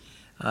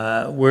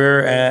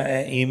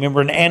 where, you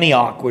remember in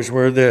Antioch was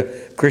where the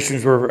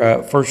Christians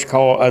were first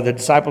called, the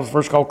disciples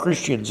first called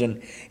Christians.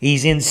 And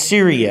he's in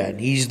Syria, and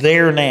he's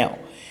there now.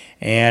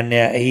 And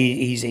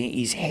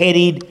he's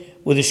headed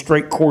with a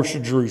straight course to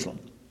Jerusalem.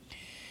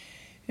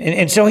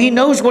 And so he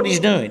knows what he's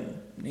doing.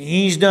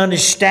 He's done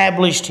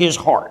established his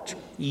heart.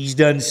 He's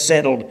done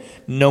settled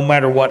no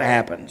matter what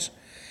happens.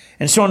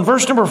 And so in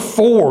verse number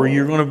 4,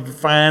 you're going to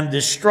find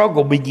this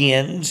struggle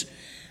begins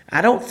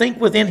I don't think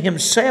within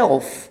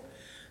himself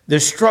the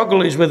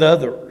struggle is with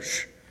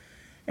others.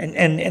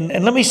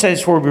 And let me say this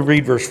before we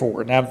read verse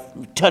 4. And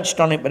I've touched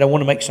on it, but I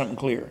want to make something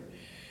clear.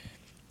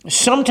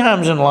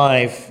 Sometimes in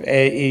life,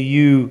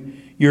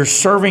 you're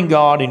serving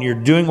God and you're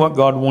doing what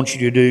God wants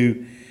you to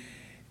do,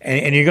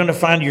 and you're going to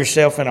find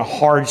yourself in a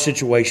hard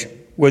situation,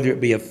 whether it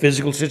be a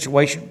physical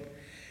situation,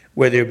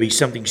 whether it be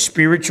something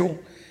spiritual,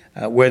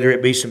 whether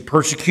it be some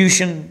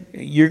persecution.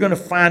 You're going to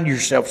find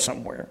yourself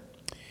somewhere.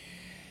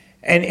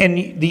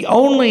 And the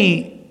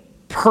only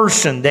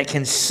person that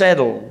can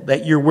settle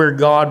that you're where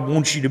God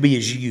wants you to be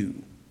is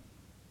you.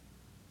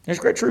 There's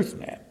great truth in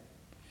that.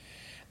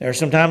 There are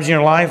some times in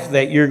your life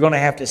that you're going to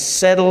have to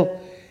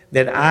settle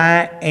that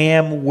I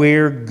am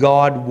where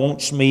God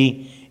wants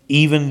me,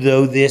 even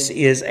though this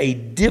is a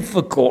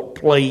difficult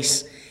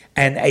place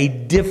and a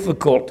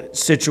difficult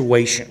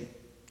situation.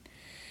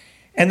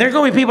 And there's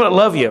going to be people that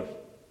love you.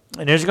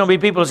 And there's going to be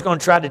people that's going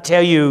to try to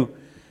tell you,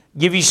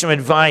 give you some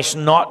advice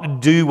not to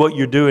do what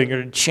you're doing,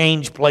 or to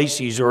change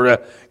places, or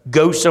to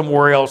go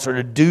somewhere else, or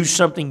to do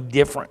something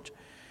different.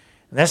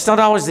 And that's not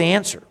always the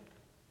answer.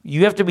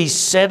 You have to be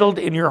settled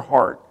in your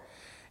heart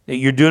that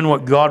you're doing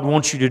what God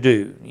wants you to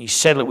do. You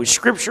settle it with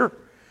Scripture.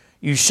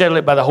 You settle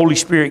it by the Holy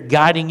Spirit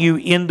guiding you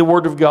in the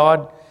Word of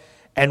God.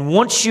 And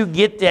once you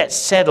get that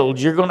settled,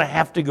 you're going to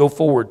have to go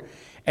forward.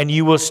 And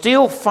you will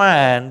still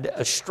find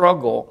a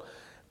struggle,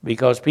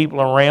 because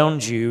people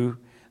around you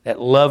that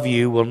love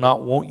you will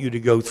not want you to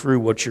go through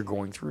what you're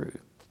going through.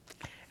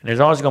 And there's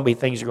always going to be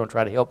things they're going to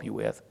try to help you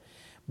with,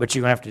 but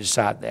you're going to have to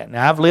decide that.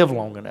 Now, I've lived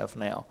long enough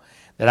now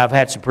that I've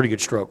had some pretty good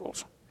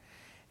struggles.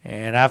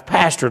 And I've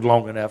pastored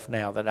long enough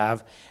now that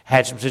I've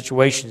had some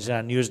situations that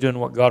I knew I was doing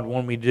what God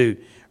wanted me to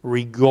do,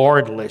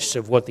 regardless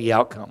of what the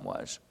outcome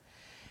was.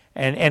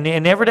 And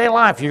in everyday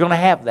life, you're going to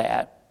have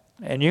that.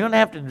 And you're going to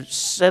have to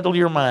settle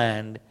your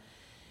mind,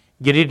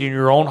 get it in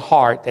your own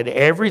heart, that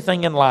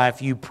everything in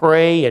life you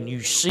pray and you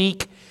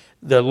seek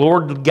the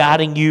Lord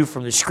guiding you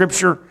from the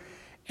Scripture,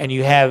 and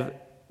you have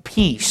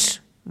peace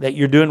that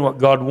you're doing what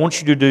God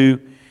wants you to do.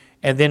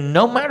 And then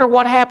no matter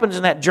what happens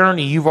in that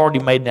journey, you've already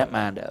made that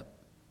mind up.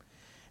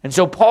 And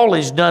so Paul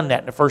has done that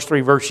in the first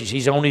 3 verses.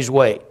 He's on his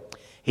way.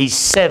 He's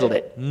settled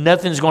it.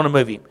 Nothing's going to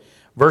move him.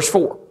 Verse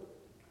 4.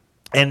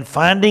 And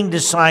finding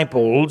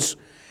disciples,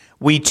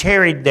 we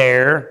tarried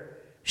there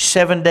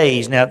 7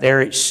 days. Now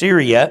they're at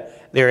Syria.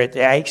 They're at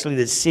actually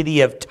the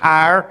city of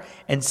Tyre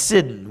and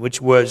Sidon,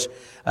 which was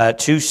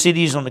 2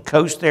 cities on the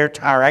coast there.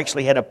 Tyre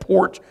actually had a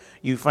port.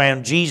 You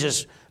found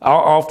Jesus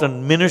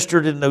often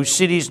ministered in those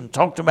cities and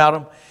talked about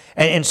them.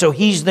 And so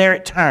he's there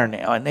at Tyre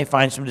now, and they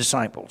find some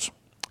disciples.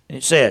 And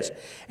it says,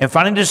 and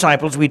finding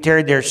disciples, we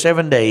tarried there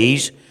 7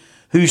 days,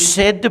 who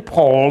said to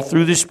Paul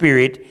through the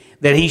Spirit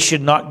that he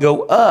should not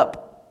go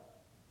up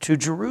to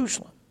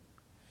Jerusalem.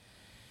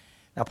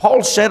 Now,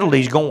 Paul settled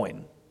he's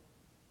going.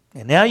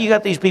 And now you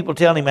got these people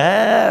telling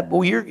him,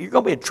 boy, you're going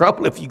to be in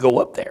trouble if you go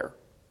up there.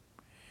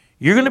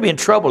 You're going to be in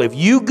trouble. If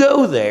you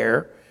go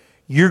there,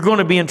 you're going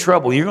to be in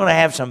trouble. You're going to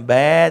have some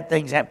bad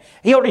things happen.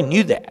 He already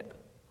knew that.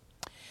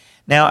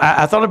 Now,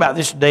 I thought about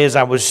this today as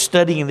I was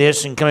studying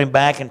this and coming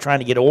back and trying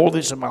to get all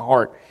this in my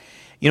heart.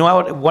 You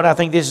know what I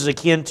think this is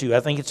akin to? I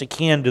think it's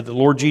akin to the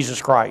Lord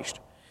Jesus Christ.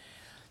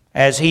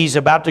 As he's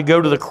about to go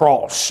to the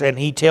cross, and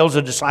he tells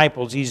the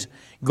disciples he's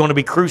going to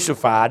be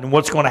crucified and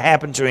what's going to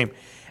happen to him.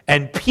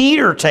 And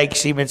Peter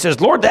takes him and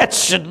says, Lord, that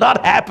should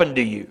not happen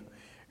to you.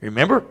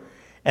 Remember?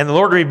 And the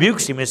Lord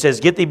rebukes him and says,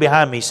 get thee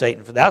behind me,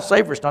 Satan, for thou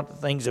savorest not the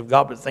things of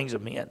God, but the things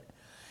of men.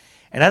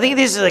 And I think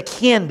this is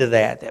akin to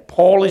that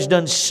Paul has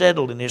done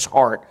settled in his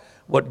heart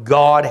what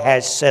God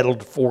has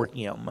settled for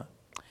him.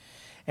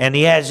 And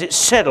he has it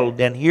settled,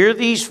 and here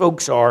these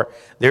folks are.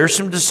 There's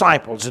some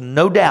disciples, and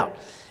no doubt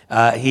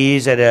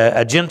he's at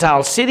a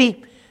Gentile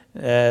city.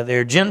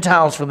 They're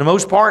Gentiles for the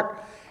most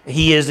part.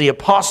 He is the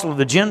apostle of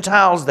the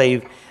Gentiles.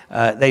 They've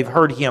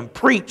heard him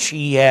preach.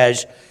 He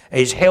has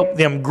helped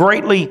them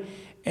greatly,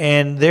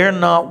 and they're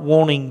not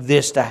wanting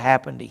this to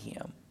happen to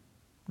him.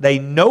 They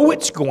know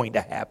it's going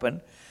to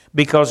happen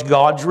because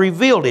God's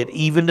revealed it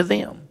even to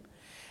them.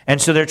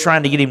 And so they're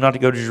trying to get him not to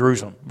go to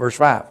Jerusalem. Verse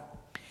 5.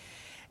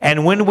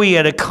 And when we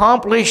had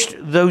accomplished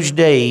those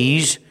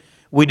days,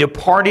 we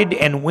departed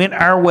and went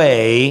our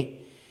way,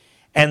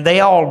 and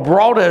they all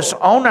brought us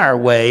on our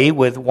way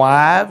with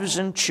wives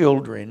and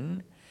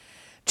children,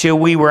 till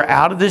we were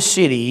out of the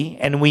city,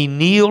 and we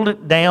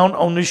kneeled down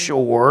on the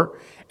shore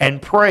and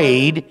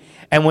prayed.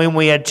 And when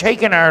we had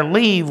taken our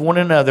leave one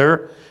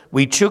another,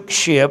 we took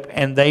ship,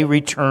 and they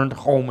returned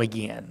home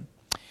again.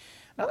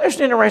 Now, there's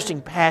an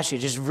interesting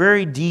passage. It's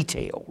very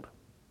detailed.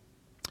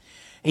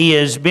 He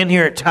has been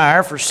here at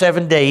Tyre for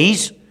 7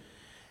 days,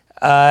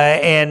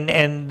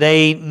 and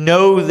they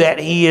know that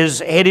he is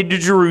headed to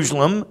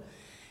Jerusalem,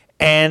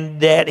 and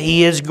that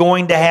he is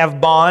going to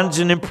have bonds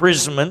and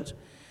imprisonment.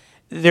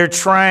 They're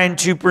trying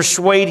to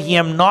persuade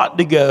him not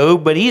to go,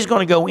 but he's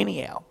going to go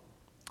anyhow.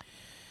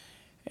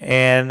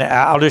 And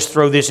I'll just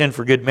throw this in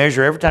for good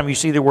measure. Every time you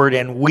see the word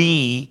 "and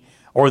we,"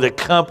 or the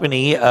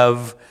company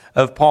of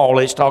Paul,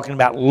 it's talking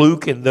about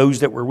Luke and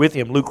those that were with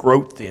him. Luke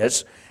wrote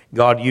this.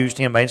 God used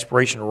him by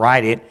inspiration to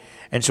write it.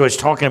 And so it's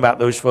talking about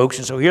those folks.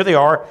 And so here they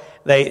are.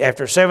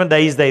 After 7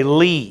 days, they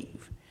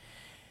leave.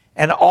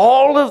 And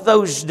all of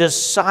those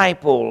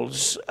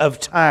disciples of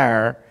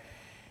Tyre,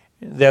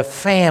 the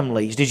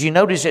families, did you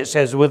notice it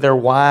says with their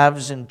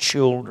wives and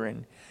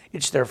children?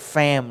 It's their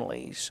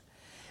families.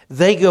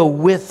 They go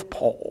with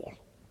Paul.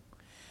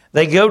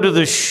 They go to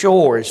the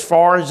shore as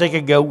far as they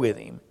could go with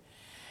him.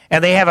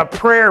 And they have a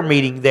prayer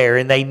meeting there,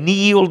 and they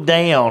kneel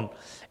down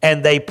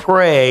and they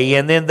pray,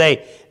 and then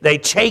they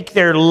take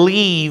their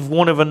leave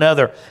one of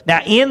another.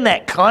 Now, in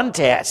that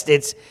context,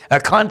 it's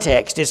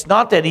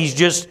not that he's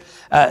just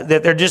that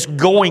they're just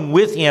going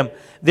with him.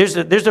 There's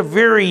a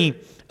very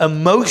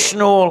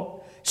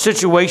emotional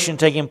situation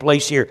taking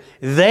place here.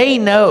 They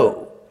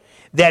know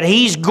that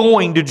he's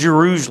going to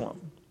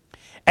Jerusalem,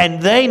 and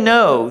they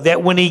know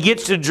that when he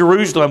gets to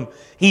Jerusalem,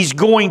 he's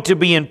going to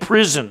be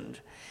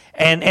imprisoned.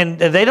 And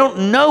they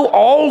don't know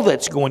all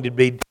that's going to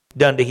be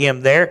done to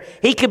him there.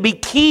 He could be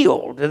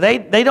killed.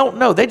 They don't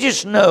know. They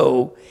just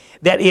know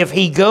that if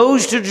he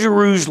goes to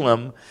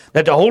Jerusalem,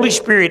 that the Holy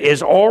Spirit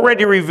is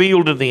already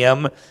revealed to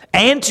them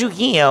and to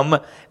him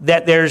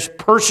that there's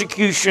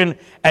persecution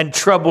and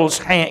troubles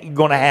going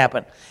to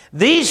happen.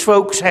 These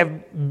folks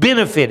have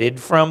benefited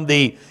from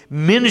the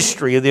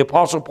ministry of the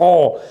Apostle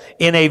Paul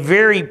in a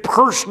very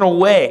personal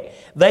way.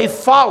 They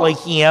follow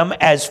him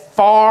as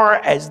far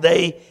as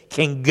they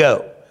can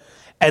go.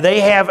 And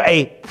they have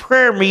a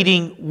prayer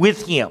meeting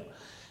with him.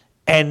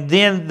 And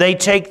then they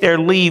take their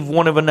leave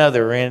one of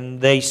another,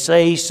 and they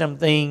say some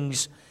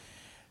things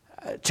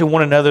to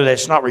one another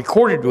that's not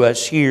recorded to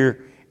us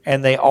here,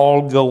 and they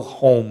all go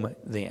home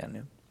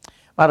then.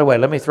 By the way,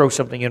 let me throw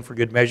something in for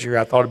good measure.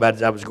 I thought about it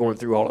as I was going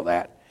through all of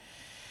that.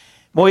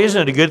 Boy,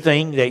 isn't it a good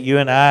thing that you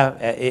and I,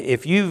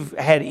 if you've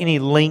had any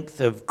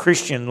length of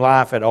Christian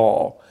life at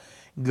all,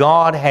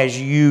 God has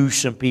used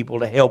some people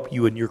to help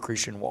you in your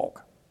Christian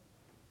walk.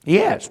 He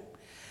has.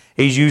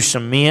 He's used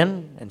some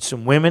men and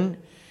some women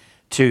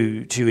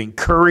to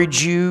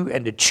encourage you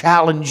and to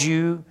challenge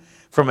you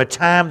from a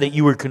time that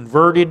you were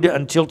converted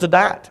until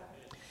tonight.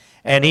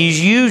 And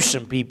he's used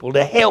some people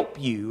to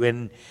help you.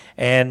 And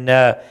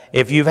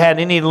if you've had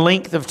any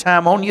length of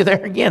time on you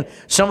there again,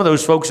 some of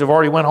those folks have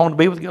already went home to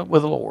be with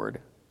the Lord.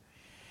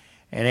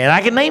 And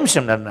I can name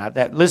some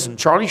tonight. Listen,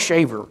 Charlie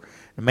Shaver,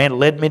 the man that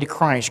led me to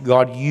Christ,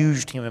 God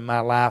used him in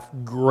my life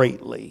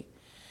greatly.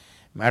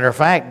 Matter of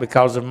fact,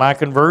 because of my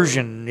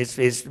conversion,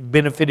 it's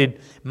benefited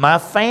my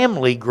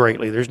family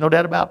greatly. There's no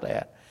doubt about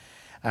that.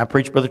 I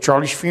preached Brother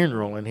Charlie's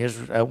funeral and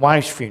his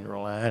wife's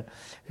funeral. And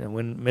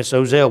when Miss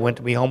Ozell went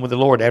to be home with the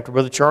Lord after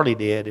Brother Charlie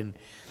did. And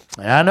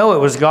I know it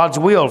was God's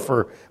will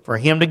for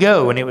him to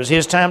go, and it was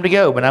his time to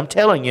go. But I'm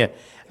telling you,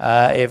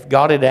 if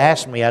God had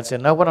asked me, I'd say,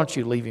 no, why don't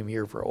you leave him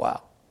here for a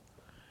while?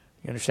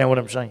 You understand what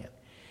I'm saying?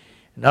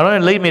 Not only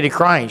lead me to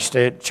Christ,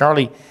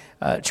 Charlie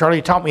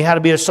taught me how to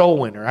be a soul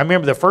winner. I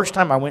remember the first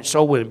time I went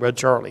soul winning, Brother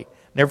Charlie.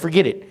 Never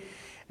forget it.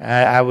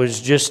 I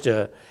was just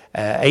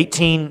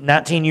 18,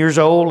 19 years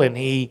old, and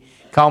he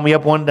called me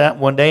up one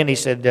day and he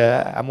said,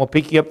 I'm going to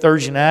pick you up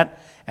Thursday night,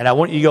 and I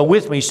want you to go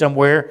with me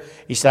somewhere.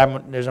 He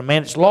said, there's a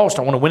man that's lost.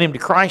 I want to win him to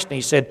Christ. And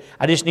he said,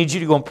 I just need you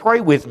to go and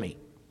pray with me.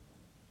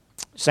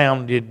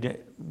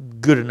 Sounded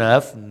good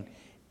enough and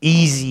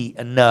easy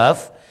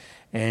enough.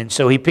 And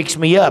so he picks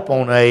me up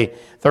on a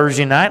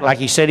Thursday night like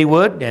he said he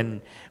would,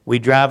 and we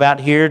drive out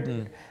here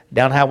and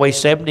down Highway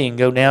 70 and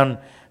go down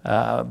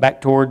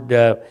back toward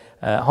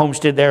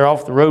Homestead there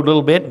off the road a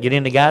little bit and get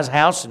in the guy's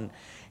house.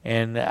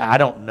 And I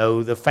don't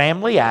know the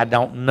family. I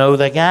don't know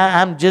the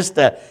guy. I'm just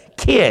a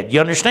kid, you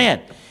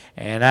understand?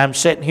 And I'm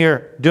sitting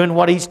here doing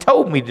what he's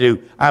told me to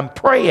do. I'm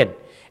praying,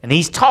 and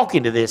he's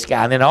talking to this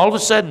guy. And then all of a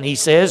sudden he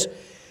says,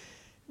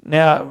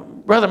 now,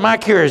 Brother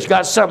Mike here has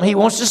got something he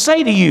wants to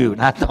say to you.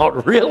 And I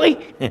thought, really?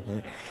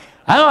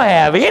 I don't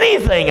have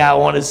anything I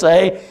want to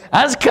say.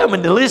 I was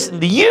coming to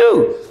listen to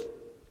you.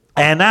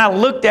 And I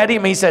looked at him,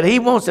 and he said, he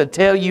wants to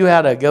tell you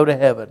how to go to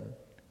heaven.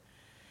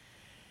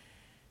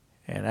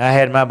 And I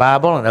had my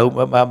Bible and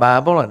opened up my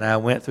Bible, and I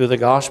went through the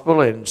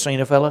gospel and seen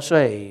a fellow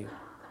saved.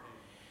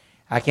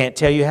 I can't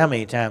tell you how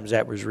many times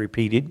that was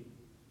repeated.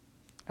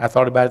 I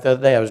thought about it the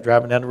other day. I was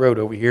driving down the road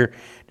over here,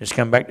 just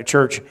coming back to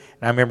church, and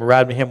I remember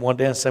riding with him one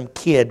day, and some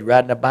kid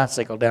riding a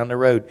bicycle down the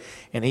road,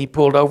 and he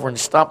pulled over and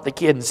stopped the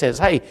kid and says,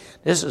 hey,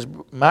 this is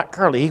Mike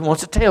Curley. He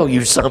wants to tell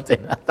you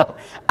something. I thought,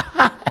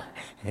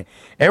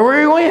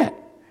 everywhere he went.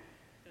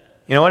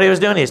 You know what he was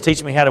doing? He was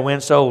teaching me how to win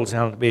souls and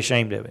how not to be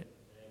ashamed of it.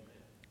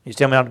 He was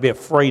telling me how to be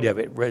afraid of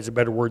it. It's a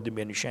better word than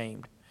being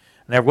ashamed.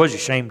 I never was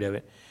ashamed of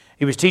it.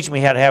 He was teaching me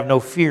how to have no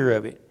fear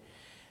of it.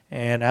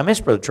 And I miss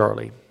Brother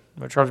Charlie.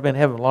 Brother Charlie's been in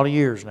heaven a lot of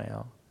years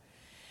now.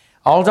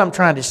 All I'm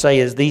trying to say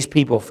is these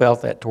people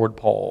felt that toward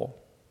Paul.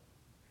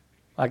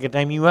 I could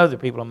name you other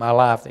people in my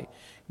life that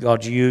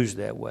God's used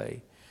that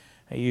way.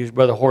 He used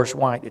Brother Horace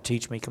White to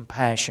teach me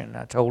compassion.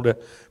 I told a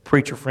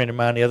preacher friend of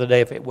mine the other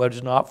day, if it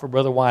was not for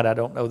Brother White, I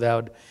don't know that I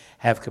would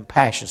have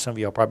compassion. Some of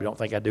y'all probably don't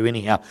think I do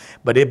anyhow,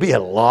 but it'd be a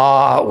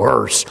lot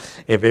worse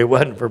if it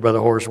wasn't for Brother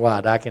Horace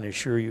White. I can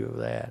assure you of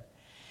that.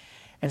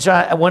 And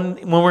so when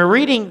we're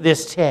reading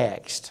this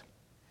text,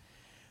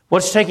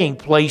 what's taking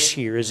place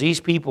here is these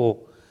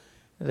people,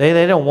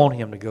 they don't want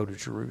him to go to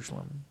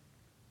Jerusalem.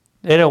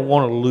 They don't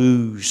want to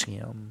lose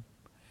him.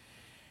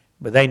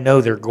 But they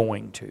know they're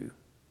going to. And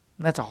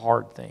that's a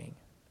hard thing.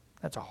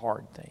 That's a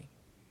hard thing.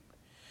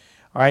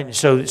 All right, and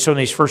so in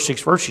these first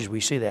 6 verses,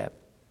 we see that.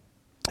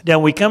 Now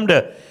we come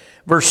to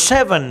verse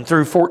 7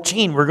 through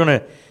 14. We're going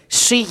to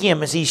see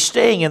him as he's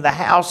staying in the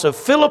house of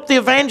Philip the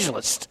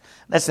evangelist.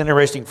 That's an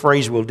interesting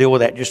phrase. We'll deal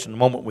with that just in a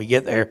moment when we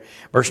get there.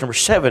 Verse number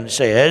 7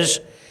 says,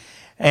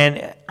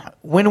 "And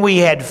when we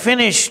had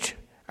finished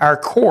our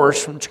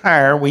course from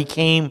Tyre, we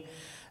came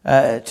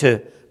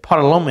to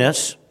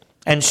Ptolemais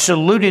and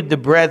saluted the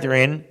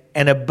brethren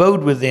and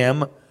abode with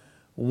them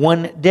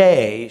one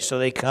day." So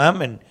they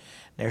come and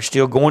they're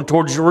still going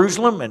towards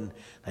Jerusalem, and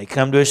they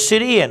come to a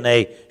city and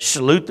they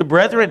salute the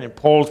brethren. And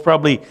Paul's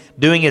probably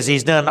doing as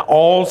he's done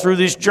all through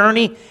this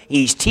journey.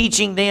 He's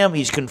teaching them,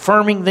 he's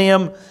confirming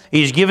them,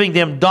 he's giving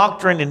them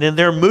doctrine, and then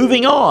they're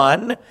moving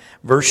on.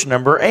 Verse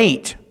number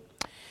 8.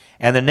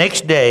 "And the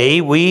next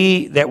day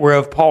we that were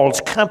of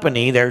Paul's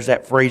company," there's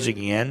that phrase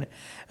again,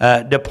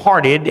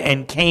 "departed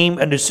and came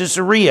unto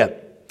Caesarea.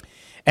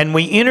 And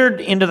we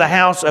entered into the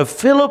house of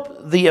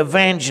Philip the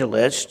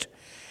evangelist,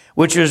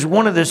 which was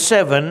one of the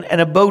 7,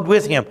 and abode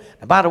with him."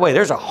 Now, by the way,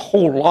 there's a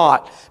whole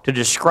lot to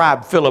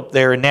describe Philip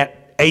there in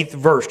that 8th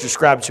verse,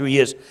 describes who he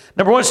is.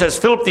 Number 1 says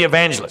Philip the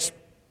evangelist,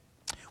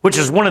 which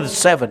is one of the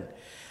 7.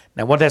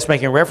 Now, what that's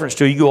making reference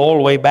to, you go all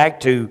the way back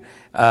to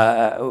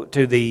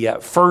the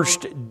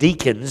first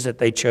deacons that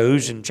they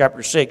chose in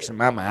chapter 6, in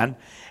my mind,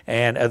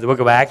 and the book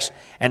of Acts.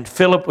 And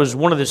Philip was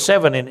one of the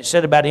 7, and it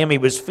said about him he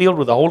was filled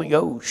with the Holy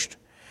Ghost.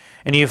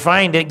 And you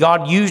find that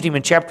God used him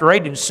in chapter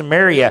 8 in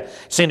Samaria,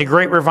 seeing a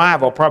great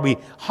revival, probably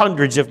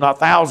hundreds, if not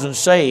thousands,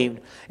 saved.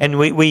 And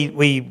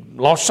we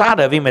lost sight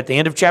of him at the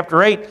end of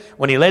chapter 8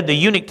 when he led the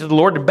eunuch to the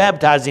Lord and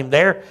baptized him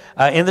there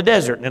in the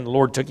desert. And then the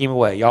Lord took him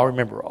away. Y'all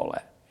remember all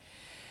that.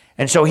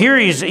 And so here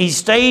he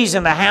stays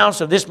in the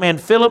house of this man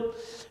Philip,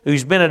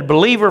 who's been a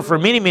believer for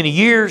many, many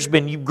years,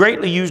 been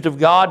greatly used of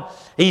God.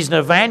 He's an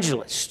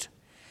evangelist.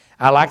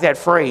 I like that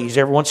phrase.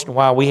 Every once in a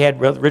while, we had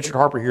Brother Richard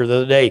Harper here the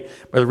other day.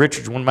 Brother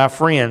Richard's one of my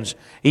friends.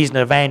 He's an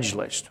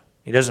evangelist.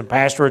 He doesn't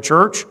pastor a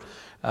church.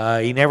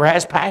 He never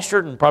has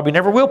pastored and probably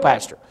never will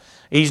pastor.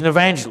 He's an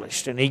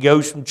evangelist, and he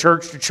goes from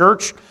church to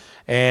church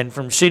and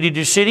from city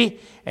to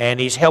city, and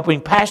he's helping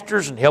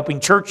pastors and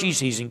helping churches.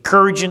 He's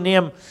encouraging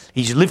them.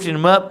 He's lifting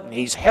them up. And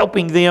he's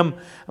helping them.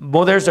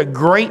 Boy, there's a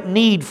great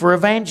need for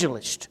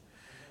evangelists.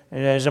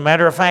 And as a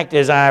matter of fact,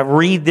 as I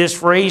read this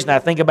phrase and I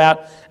think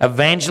about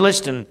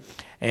evangelist,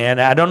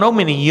 and I don't know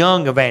many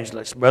young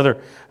evangelists,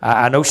 brother.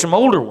 I know some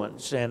older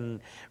ones.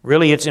 And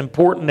really it's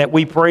important that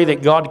we pray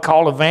that God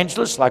call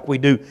evangelists like we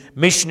do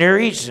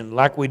missionaries and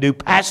like we do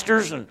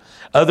pastors and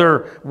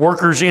other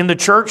workers in the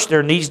church.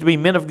 There needs to be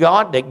men of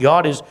God that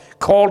God has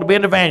called to be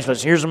an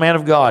evangelist. Here's a man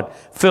of God,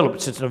 Philip,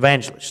 it's an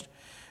evangelist.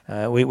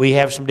 We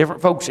have some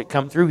different folks that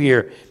come through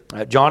here.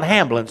 John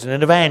Hamblin's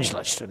an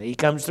evangelist, and he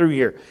comes through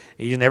here.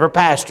 He's never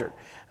pastored,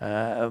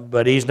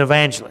 but he's an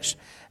evangelist.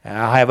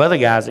 I'll have other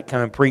guys that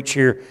come and preach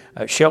here.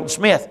 Shelton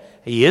Smith,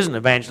 he is an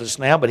evangelist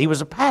now, but he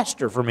was a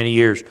pastor for many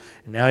years.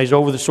 And now he's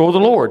over the soul of the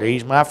Lord.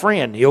 He's my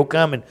friend. He'll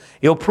come and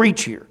he'll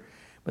preach here.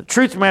 But the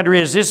truth of the matter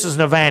is, this is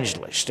an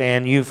evangelist.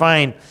 And you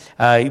find,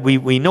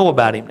 we know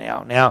about him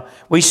now. Now,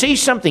 we see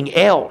something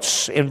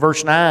else in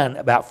verse 9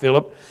 about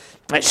Philip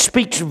that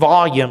speaks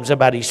volumes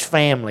about his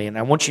family. And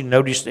I want you to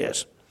notice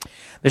this.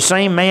 The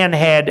same man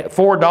had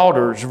 4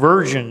 daughters,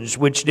 virgins,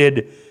 which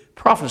did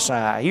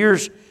prophesy.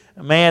 Here's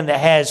a man that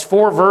has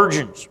 4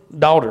 virgins,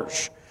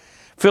 daughters.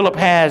 Philip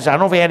has, I don't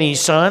know if he had any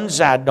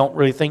sons. I don't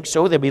really think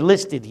so. They'll be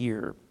listed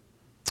here.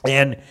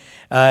 And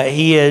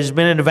he has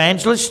been an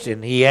evangelist,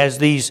 and he has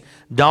these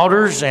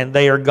daughters, and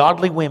they are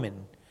godly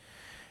women.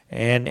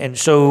 And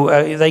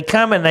so they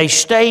come and they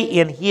stay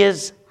in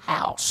his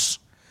house.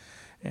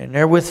 And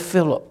they're with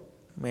Philip.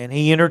 And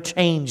he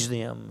entertains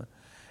them.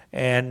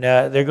 And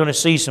they're going to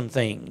see some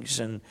things.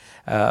 And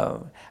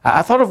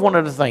I thought of one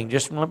other thing.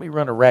 Just let me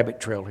run a rabbit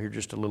trail here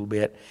just a little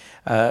bit.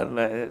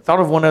 Thought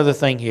of one other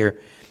thing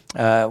here.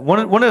 One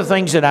of the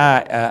things that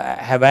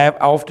I have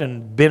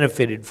often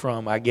benefited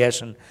from, I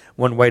guess, and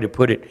one way to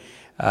put it,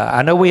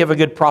 I know we have a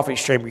good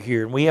prophet's chamber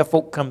here, and we have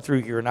folk come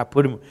through here, and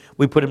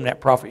we put them in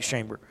that prophet's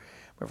chamber.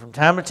 But from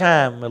time to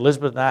time,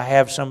 Elizabeth and I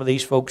have some of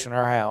these folks in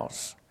our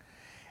house.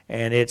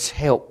 And it's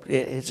help.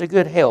 It's a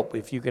good help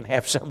if you can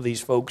have some of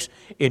these folks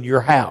in your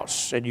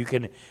house and you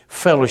can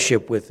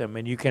fellowship with them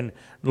and you can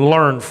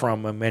learn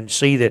from them and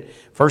see that,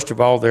 first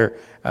of all,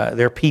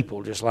 they're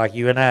people just like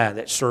you and I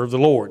that serve the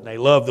Lord and they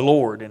love the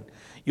Lord, and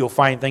you'll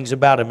find things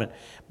about them. And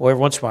every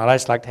once in a while, I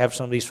just like to have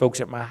some of these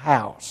folks at my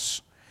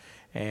house,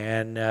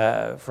 and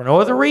for no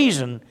other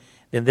reason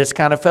than this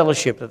kind of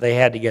fellowship that they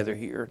had together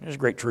here. There's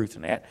great truth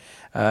in that,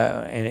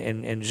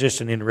 and it's just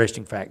an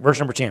interesting fact. Verse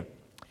number 10.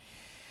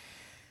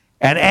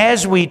 And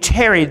as we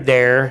tarried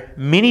there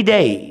many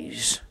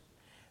days,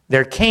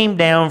 there came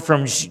down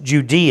from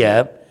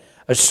Judea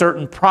a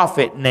certain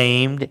prophet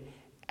named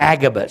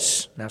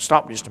Agabus. Now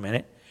stop just a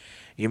minute.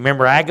 You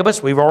remember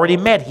Agabus? We've already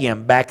met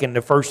him back in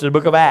the first of the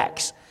book of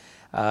Acts.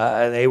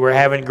 They were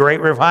having great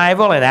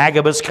revival, and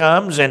Agabus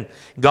comes, and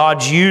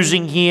God's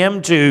using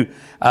him to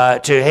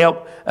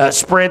help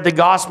spread the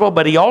gospel,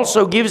 but he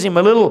also gives him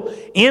a little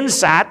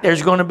insight.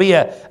 There's going to be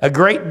a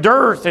great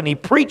dearth, and he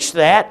preached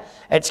that.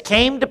 It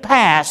came to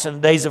pass in the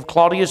days of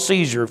Claudius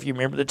Caesar, if you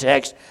remember the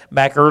text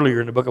back earlier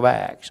in the book of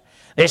Acts.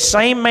 This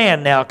same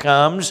man now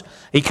comes.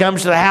 He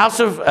comes to the house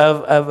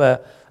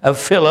of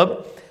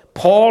Philip.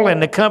 Paul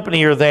and the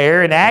company are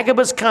there, and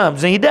Agabus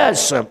comes, and he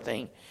does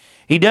something.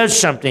 He does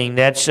something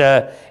that's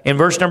in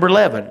verse number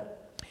 11.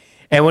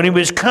 And when he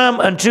was come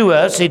unto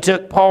us, he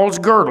took Paul's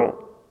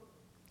girdle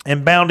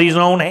and bound his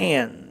own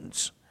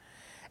hands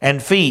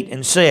and feet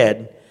and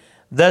said,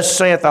 Thus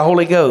saith the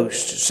Holy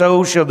Ghost,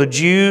 so shall the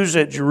Jews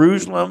at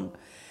Jerusalem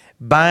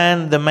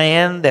bind the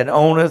man that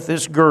owneth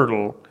this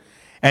girdle,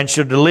 and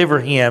shall deliver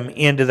him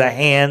into the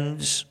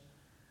hands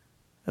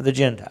of the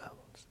Gentiles.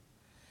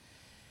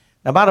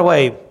 Now, by the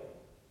way,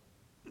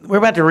 we're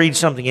about to read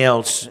something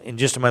else in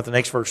just a moment, the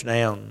next verse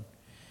down.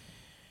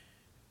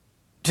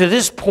 To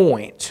this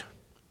point,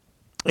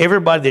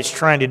 everybody that's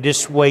trying to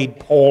dissuade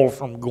Paul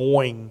from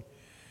going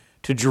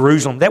to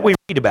Jerusalem, that we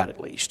read about at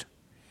least,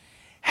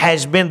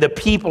 has been the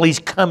people he's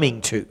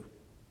coming to.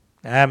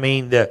 I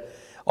mean,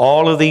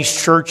 all of these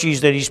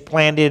churches that he's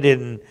planted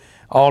and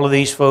all of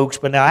these folks.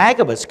 But now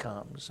Agabus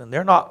comes, and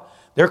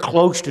they're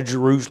close to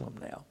Jerusalem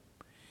now.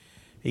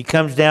 He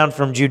comes down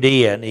from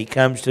Judea, and he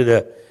comes to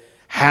the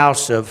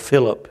house of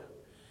Philip.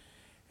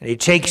 And he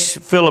takes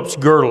Philip's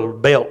girdle,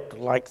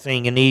 belt-like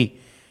thing, and he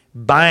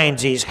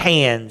binds his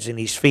hands and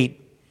his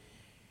feet.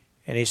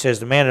 And he says,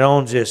 the man that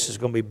owns this is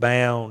going to be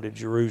bound in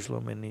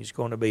Jerusalem, and he's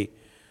going to be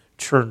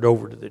turned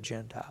over to the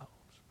Gentiles.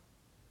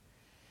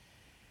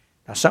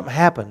 Now, something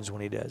happens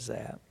when he does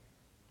that.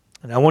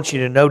 And I want you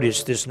to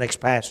notice this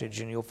next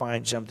passage, and you'll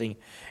find something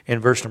in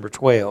verse number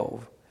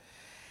 12.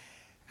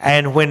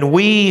 And when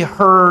we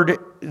heard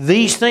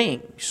these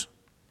things,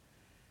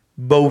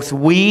 both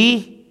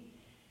we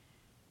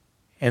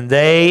and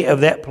they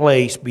of that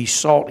place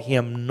besought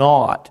him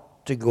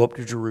not to go up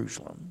to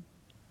Jerusalem.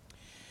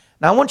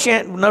 Now I want you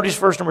to notice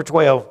verse number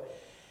 12.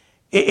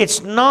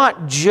 It's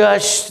not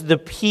just the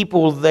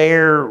people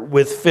there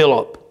with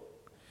Philip.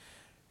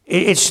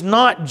 It's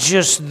not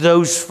just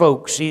those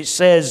folks. He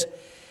says,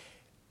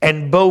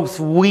 and both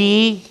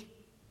we.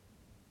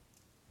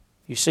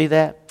 You see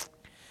that?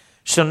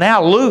 So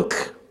now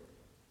Luke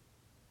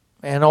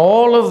and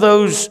all of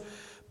those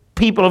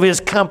people of his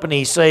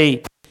company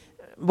say,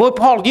 boy,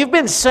 Paul, you've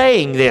been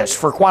saying this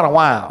for quite a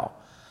while.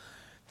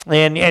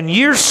 And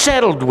you're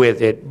settled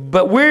with it,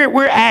 but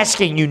we're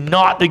asking you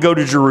not to go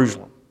to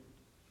Jerusalem.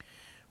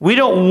 We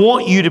don't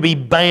want you to be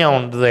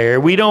bound there.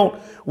 We don't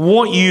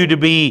want you to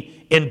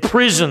be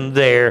imprisoned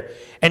there.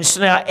 And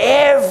so now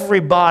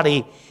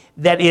everybody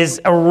that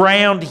is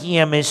around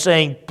him is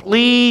saying,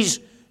 please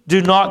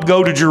do not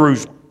go to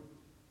Jerusalem.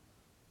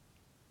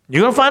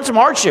 You're going to find some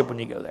hardship when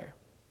you go there.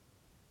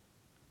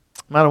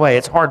 By the way,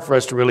 it's hard for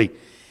us to really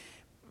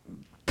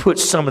put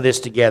some of this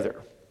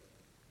together.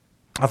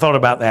 I thought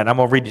about that. I'm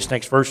going to read this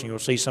next verse, and you'll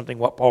see something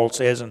what Paul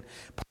says. And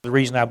the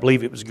reason I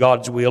believe it was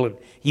God's will, and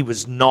he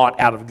was not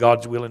out of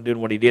God's will in doing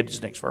what he did,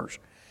 is next verse.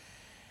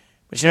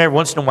 But you know, every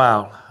once in a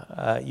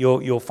while,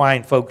 you'll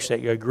find folks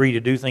that you agree to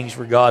do things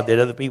for God that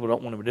other people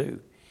don't want them to do.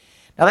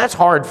 Now, that's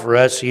hard for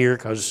us here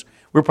because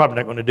we're probably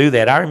not going to do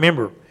that. I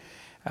remember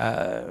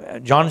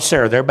John and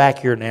Sarah, they're back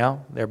here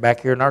now. They're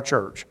back here in our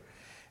church.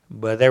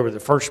 But they were the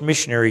first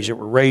missionaries that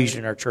were raised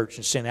in our church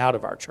and sent out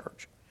of our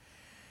church.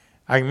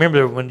 I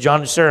remember when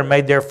John and Sarah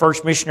made their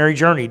first missionary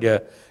journey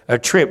to a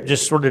trip,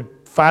 just sort of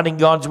finding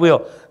God's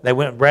will. They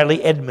went with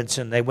Bradley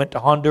Edmondson. They went to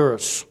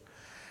Honduras.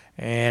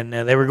 And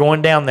they were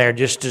going down there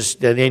just as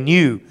they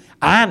knew.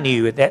 I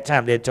knew at that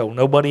time they had told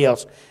nobody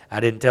else. I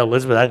didn't tell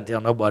Elizabeth. I didn't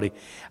tell nobody.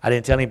 I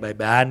didn't tell anybody.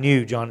 But I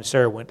knew John and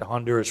Sarah went to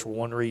Honduras for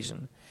one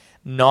reason.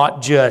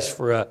 Not just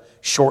for a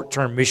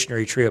short-term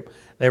missionary trip.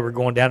 They were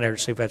going down there to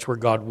see if that's where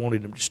God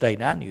wanted them to stay.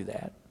 And I knew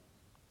that.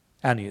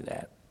 I knew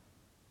that.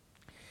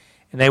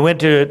 And they went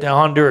to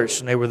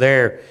Honduras, and they were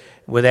there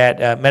with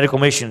that medical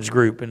missions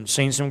group and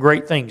seen some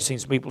great things, seen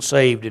some people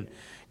saved, and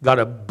got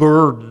a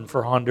burden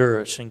for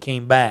Honduras and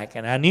came back.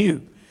 And I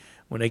knew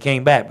when they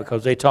came back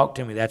because they talked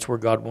to me, that's where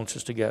God wants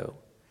us to go.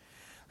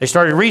 They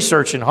started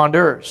researching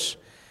Honduras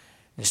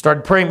and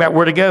started praying about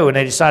where to go, and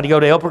they decided to go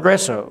to El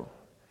Progreso.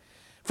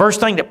 First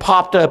thing that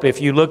popped up if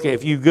you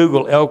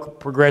Google El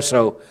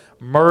Progreso,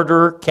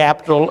 murder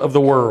capital of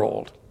the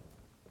world.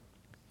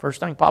 First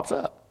thing pops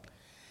up.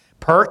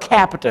 Per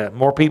capita,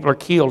 more people are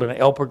killed in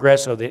El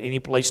Progreso than any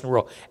place in the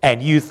world.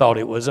 And you thought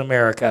it was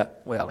America.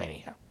 Well,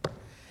 anyhow.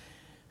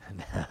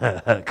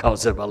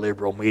 Because of our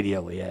liberal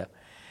media we have.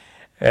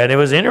 And it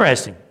was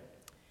interesting.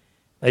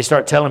 They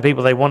start telling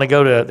people they want to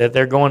go to, that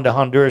they're going to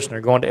Honduras and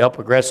they're going to El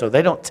Progreso.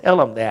 They don't tell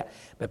them that,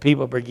 but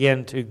people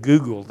begin to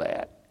Google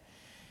that.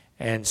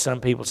 And some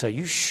people say,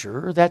 you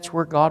sure that's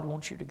where God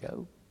wants you to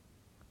go?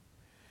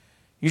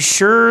 You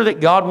sure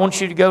that God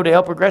wants you to go to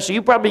El Progreso?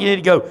 You probably need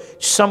to go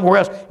somewhere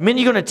else. I mean,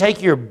 you're going to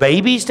take your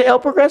babies to El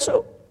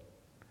Progreso?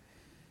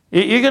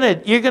 You're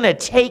going to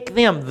take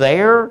them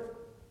there?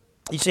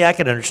 You see, I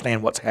can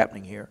understand what's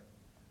happening here.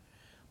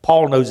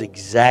 Paul knows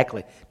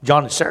exactly.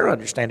 John and Sarah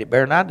understand it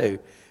better than I do.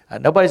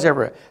 Nobody's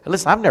ever,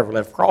 listen, I've never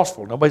left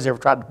Crossville. Nobody's ever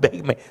tried to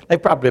beg me.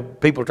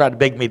 People tried to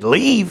beg me to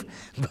leave,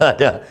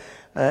 but,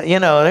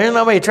 there's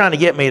nobody trying to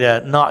get me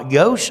to not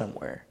go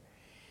somewhere.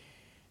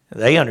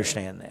 They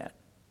understand that.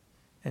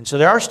 And so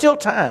there are still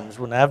times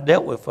when I've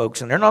dealt with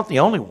folks, and they're not the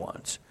only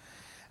ones.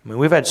 I mean,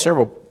 we've had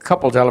several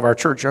couples out of our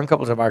church, young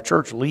couples of our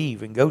church,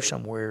 leave and go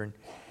somewhere. And,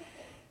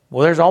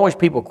 well, there's always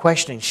people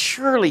questioning,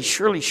 surely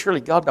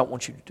God don't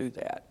want you to do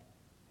that.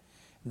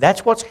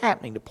 That's what's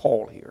happening to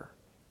Paul here.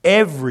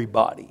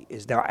 Everybody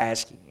is now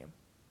asking him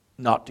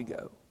not to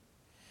go.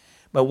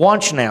 But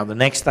watch now the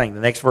next thing, the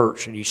next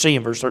verse, and you see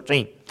in verse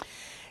 13.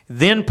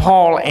 Then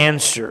Paul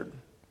answered,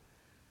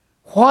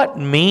 what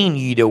mean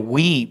ye to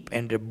weep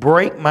and to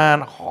break mine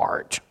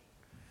heart?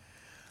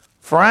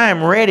 For I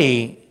am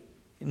ready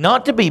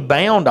not to be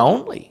bound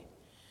only,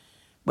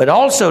 but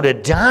also to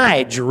die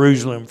at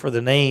Jerusalem for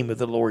the name of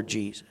the Lord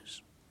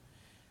Jesus.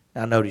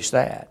 Now notice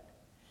that.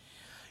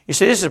 You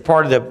see, this is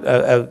part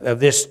of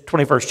this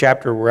 21st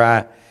chapter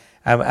where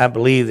I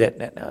believe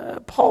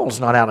that Paul's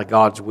not out of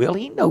God's will.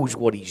 He knows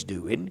what he's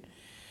doing.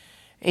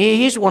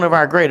 He's one of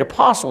our great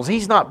apostles.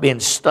 He's not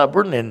been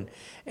stubborn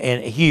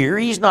and here.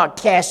 He's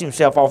not casting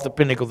himself off the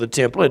pinnacle of the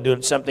temple and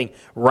doing something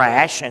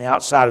rash and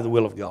outside of the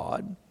will of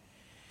God.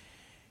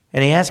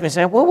 And he asked me,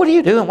 saying, well, what are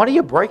you doing? What are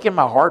you breaking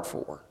my heart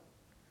for?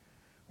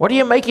 What are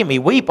you making me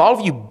weep? All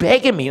of you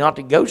begging me not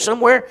to go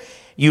somewhere.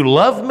 You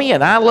love me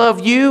and I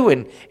love you,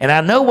 and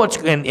I know what's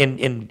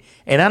and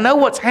I know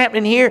what's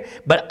happening here,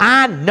 but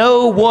I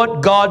know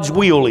what God's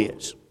will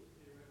is.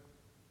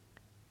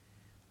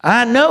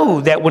 I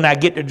know that when I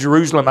get to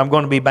Jerusalem, I'm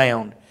going to be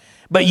bound.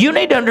 But you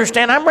need to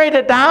understand, I'm ready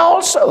to die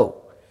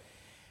also.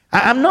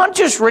 I'm not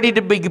just ready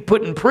to be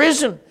put in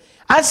prison.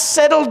 I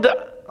settled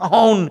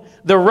on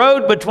the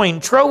road between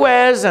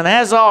Troas and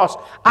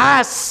Azos.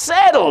 I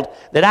settled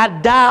that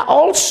I'd die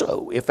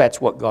also if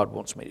that's what God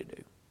wants me to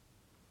do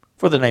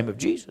for the name of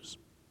Jesus.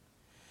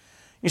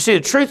 You see, the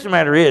truth of the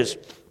matter is,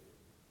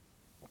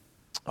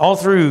 all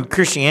through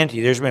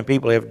Christianity, there's been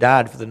people who have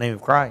died for the name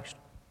of Christ.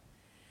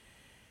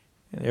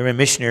 There have been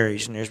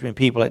missionaries, and there's been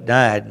people that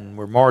died and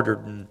were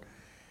martyred, and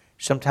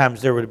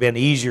sometimes there would have been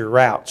easier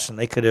routes, and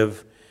they could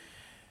have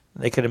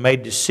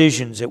made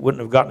decisions that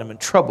wouldn't have gotten them in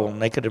trouble,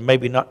 and they could have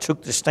maybe not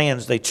took the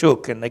stands they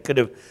took, and they could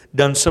have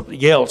done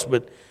something else,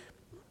 but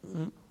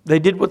they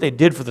did what they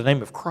did for the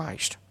name of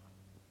Christ.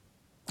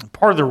 And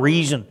part of the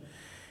reason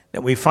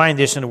that we find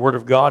this in the Word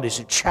of God is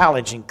to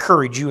challenge,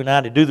 encourage you and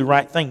I to do the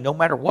right thing no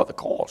matter what the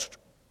cost.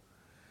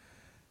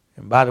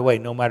 And by the way,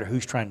 no matter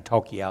who's trying to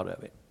talk you out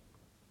of it.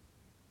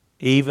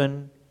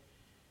 Even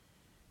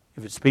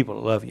if it's people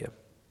that love you.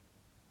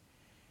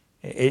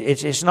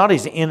 It's not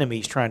his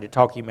enemies trying to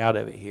talk him out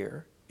of it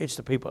here. It's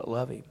the people that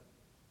love him.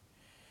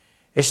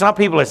 It's not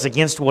people that's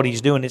against what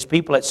he's doing. It's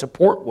people that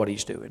support what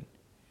he's doing.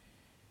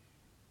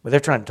 But they're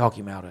trying to talk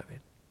him out of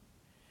it.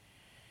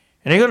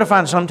 And you're going to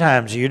find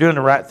sometimes you're doing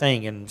the right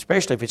thing, and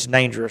especially if it's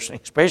dangerous,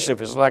 especially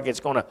if it's like it's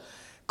going to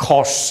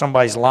cost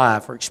somebody's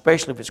life, or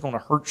especially if it's going to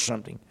hurt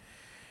something.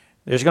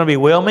 There's going to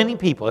be many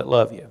people that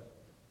love you.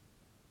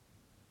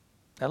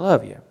 That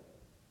love you.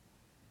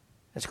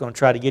 That's going to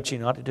try to get you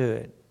not to do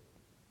it.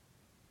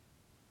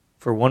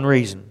 For one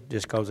reason,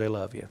 just because they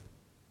love you.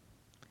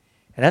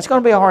 And that's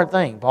going to be a hard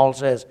thing. Paul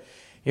says,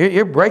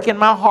 you're breaking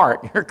my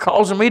heart. You're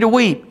causing me to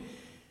weep.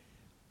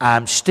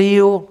 I'm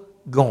still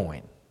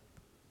going.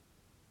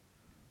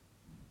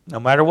 No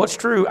matter what's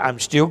true, I'm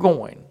still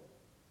going.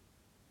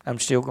 I'm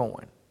still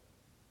going.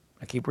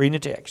 I keep reading the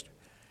text.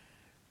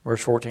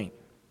 Verse 14.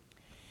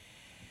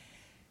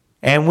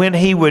 And when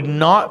he would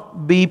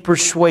not be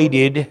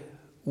persuaded,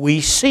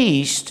 we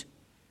ceased,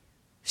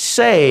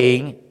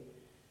 saying,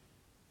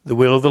 the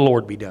will of the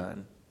Lord be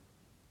done.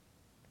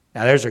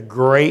 Now there's a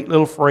great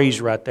little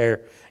phrase right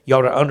there. You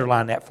ought to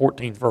underline that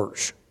 14th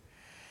verse.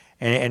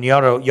 And you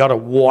ought to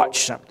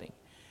watch something.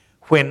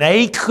 When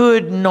they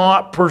could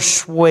not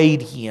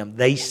persuade him,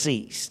 they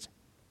ceased.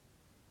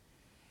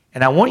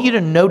 And I want you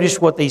to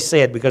notice what they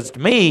said, because to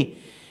me,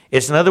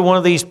 it's another one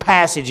of these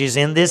passages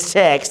in this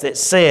text that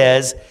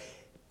says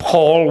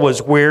Paul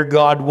was where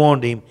God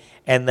wanted him,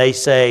 and they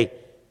say,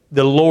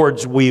 the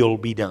Lord's will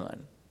be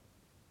done.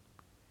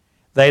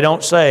 They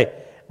don't say,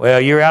 well,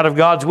 you're out of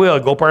God's will,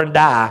 go up there and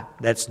die.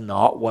 That's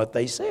not what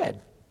they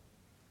said.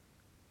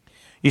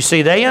 You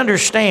see, they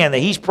understand that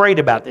he's prayed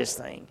about this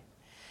thing.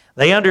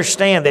 They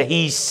understand that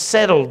he's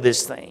settled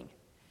this thing.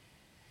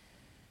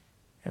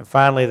 And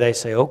finally they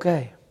say,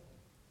 okay,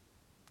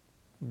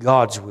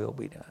 God's will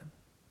be done.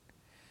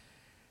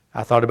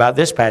 I thought about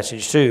this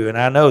passage too, and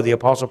I know the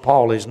Apostle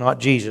Paul is not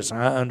Jesus.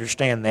 I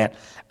understand that.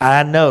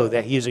 I know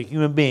that he is a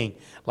human being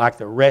like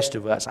the rest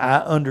of us. I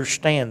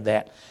understand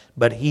that.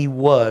 But he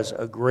was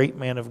a great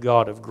man of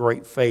God, of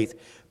great faith,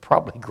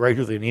 probably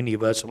greater than any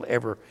of us will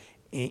ever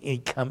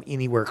come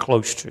anywhere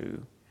close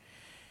to.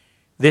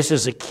 This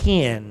is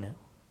akin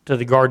to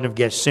the Garden of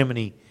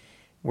Gethsemane,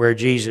 where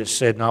Jesus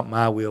said, not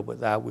my will, but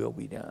thy will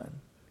be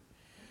done.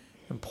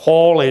 And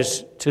Paul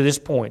is, to this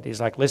point,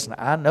 he's like, listen,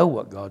 I know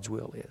what God's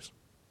will is.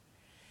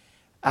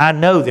 I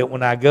know that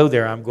when I go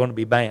there, I'm going to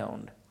be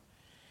bound.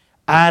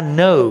 I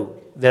know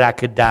that I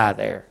could die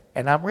there,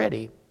 and I'm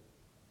ready.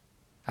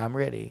 I'm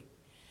ready.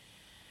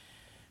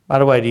 By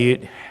the way,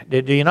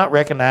 do you not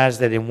recognize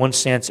that in one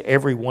sense,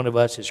 every one of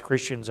us as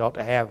Christians ought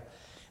to have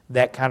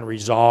that kind of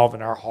resolve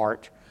in our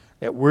heart,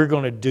 that we're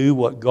going to do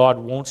what God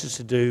wants us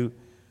to do,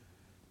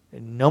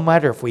 no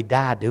matter if we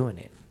die doing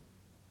it.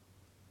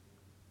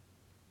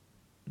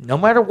 No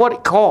matter what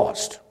it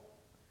costs.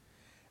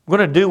 We're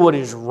going to do what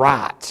is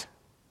right,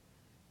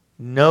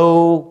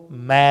 no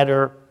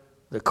matter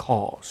the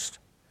cost.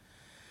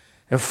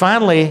 And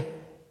finally,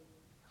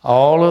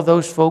 all of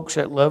those folks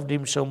that loved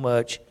him so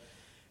much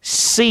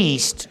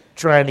ceased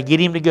trying to get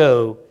him to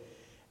go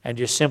and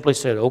just simply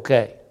said,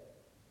 okay,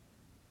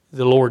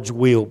 the Lord's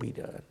will be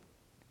done.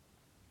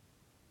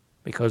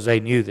 Because they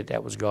knew that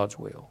that was God's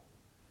will.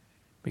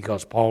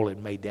 Because Paul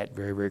had made that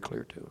very, very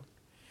clear to him.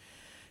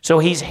 So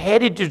he's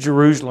headed to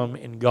Jerusalem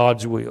in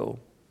God's will.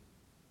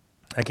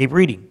 I keep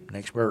reading.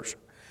 Next verse.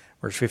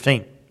 Verse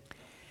 15.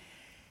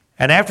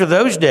 And after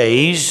those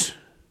days,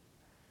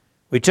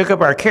 we took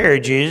up our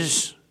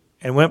carriages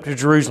and went up to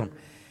Jerusalem.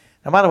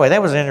 Now, by the way,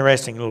 that was an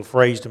interesting little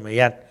phrase to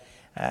me.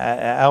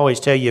 I always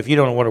tell you, if you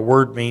don't know what a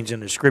word means in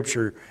the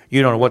Scripture,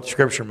 you don't know what the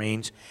Scripture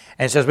means.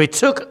 And it says, we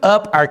took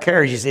up our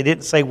carriages. It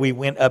didn't say we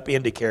went up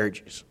into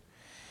carriages.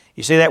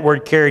 You see that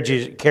word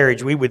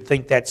carriage, we would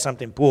think that's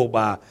something pulled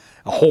by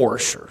a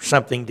horse or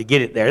something to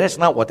get it there. That's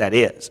not what that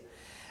is.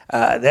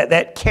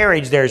 That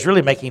carriage there is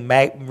really making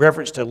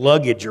reference to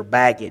luggage or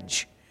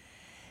baggage.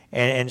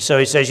 And so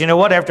he says, you know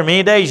what, after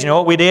many days, you know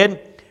what we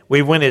did?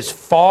 We went as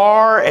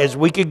far as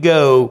we could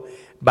go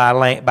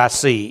by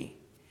sea.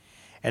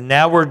 And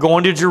now we're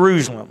going to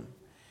Jerusalem.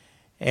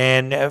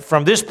 And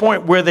from this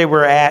point where they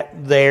were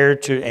at there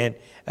to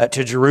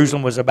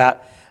Jerusalem was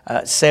about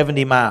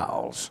 70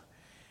 miles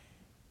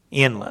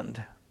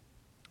inland.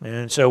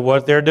 And so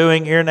what they're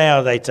doing here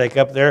now, they take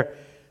up their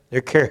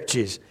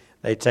carriages,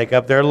 they take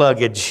up their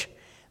luggage,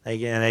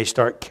 and they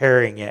start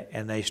carrying it,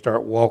 and they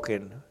start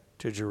walking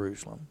to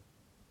Jerusalem.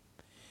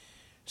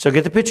 So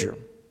get the picture.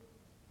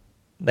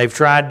 They've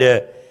tried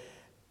to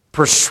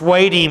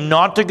persuade him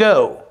not to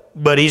go,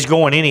 but he's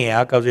going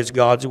anyhow because it's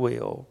God's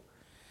will.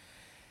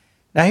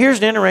 Now here's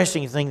the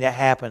interesting thing that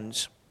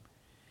happens.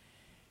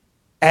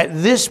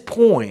 At this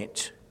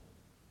point,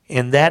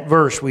 in that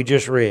verse we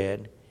just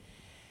read,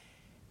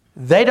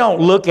 they don't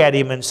look at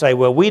him and say,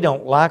 well, we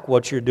don't like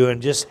what you're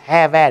doing, just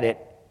have at it.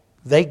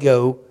 They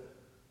go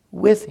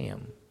with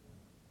him.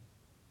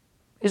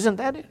 Isn't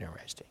that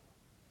interesting?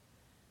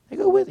 They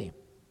go with him.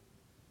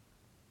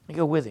 They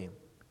go with him.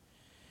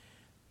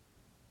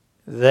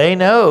 They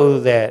know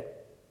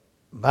that,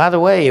 by the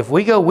way, if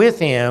we go with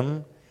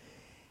him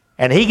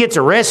and he gets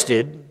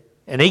arrested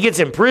and he gets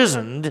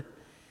imprisoned,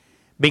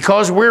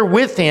 because we're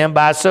with him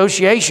by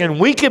association,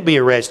 we could be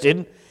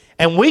arrested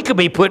and we could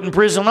be put in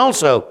prison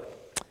also.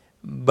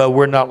 But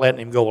we're not letting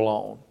him go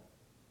alone.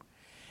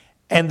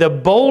 And the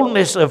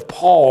boldness of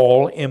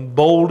Paul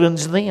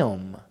emboldens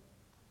them.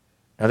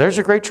 Now there's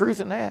a great truth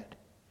in that.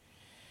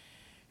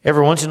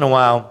 Every once in a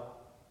while,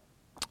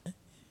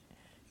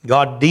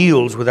 God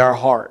deals with our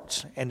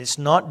hearts. And it's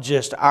not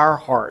just our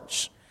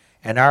hearts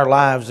and our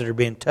lives that are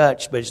being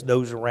touched, but it's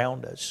those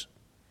around us.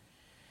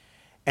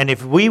 And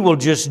if we will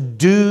just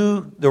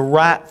do the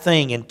right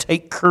thing and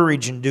take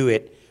courage and do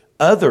it,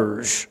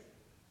 others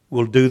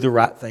will do the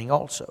right thing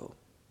also.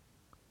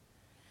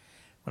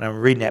 When I was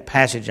reading that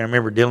passage, I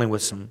remember dealing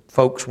with some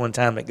folks one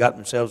time that got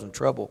themselves in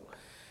trouble.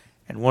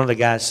 And one of the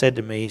guys said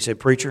to me, he said,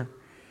 preacher,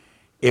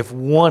 if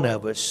one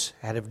of us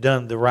had have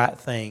done the right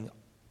thing,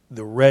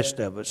 the rest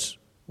of us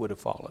would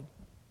have followed.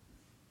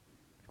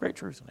 Great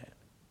truth in that.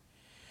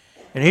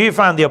 And here you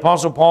find the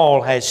Apostle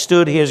Paul has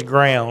stood his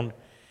ground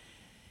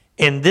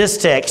in this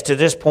text to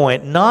this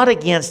point, not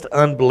against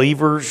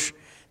unbelievers,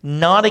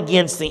 not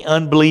against the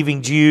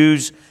unbelieving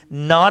Jews,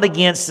 not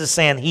against the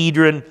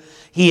Sanhedrin.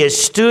 He has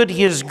stood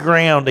his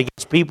ground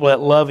against people that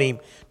love him,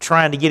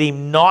 trying to get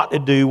him not to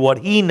do what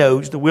he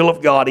knows the will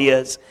of God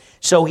is.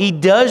 So he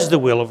does the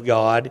will of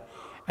God,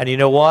 and you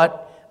know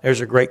what?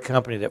 There's a great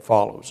company that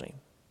follows him.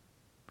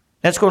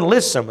 That's going to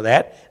list some of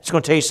that. It's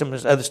going to tell you some of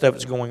this other stuff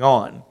that's going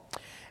on.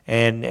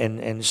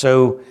 And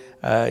so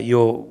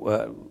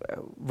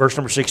verse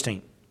number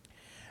 16.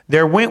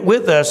 There went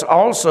with us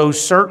also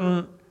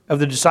certain of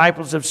the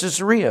disciples of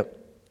Caesarea,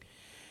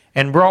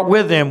 and brought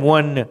with them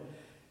one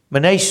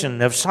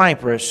Manason of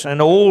Cyprus,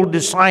 an old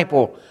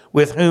disciple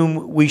with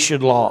whom we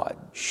should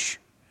lodge.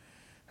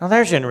 Now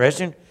there's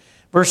interesting.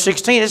 Verse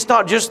 16, it's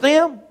not just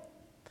them.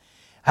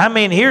 I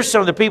mean, here's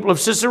some of the people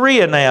of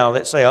Caesarea now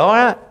that say, all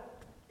right,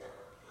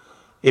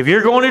 if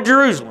you're going to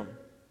Jerusalem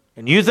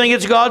and you think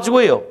it's God's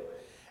will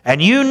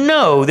and you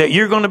know that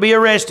you're going to be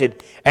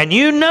arrested, and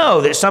you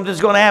know that something's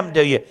going to happen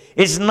to you,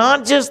 it's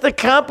not just the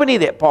company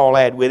that Paul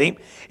had with him.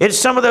 It's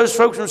some of those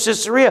folks from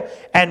Caesarea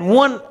and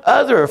one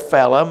other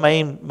fella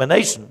named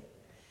Manason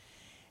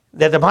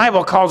that the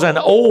Bible calls an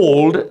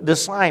old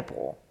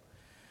disciple.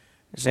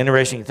 It's an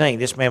interesting thing.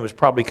 This man was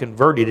probably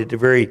converted at the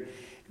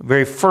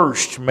very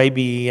first,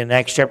 maybe in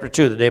Acts chapter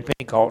 2, the day of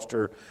Pentecost,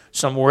 or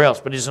somewhere else.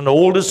 But he's an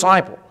old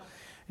disciple.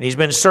 And he's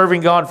been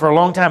serving God for a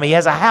long time. He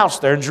has a house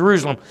there in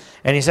Jerusalem.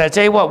 And he said, I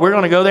tell you what, we're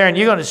going to go there and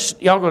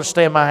y'all going to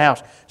stay in my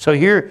house. So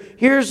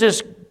here's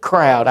this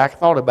crowd. I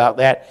thought about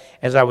that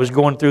as I was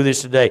going through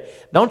this today.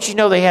 Don't you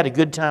know they had a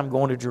good time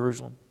going to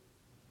Jerusalem?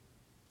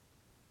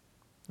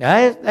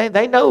 Now,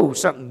 they know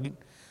something,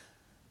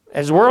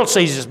 as the world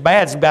sees as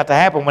bad is about to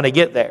happen when they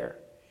get there.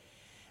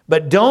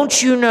 But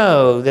don't you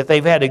know that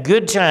they've had a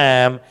good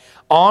time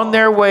on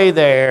their way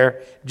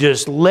there,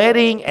 just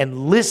letting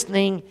and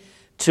listening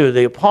to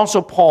the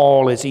Apostle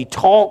Paul as he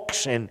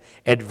talks and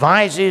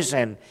advises,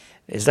 and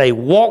as they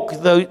walk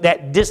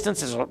that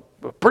distance, it's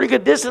a pretty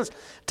good distance.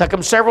 It took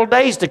them several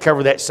days to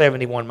cover that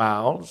 71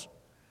 miles.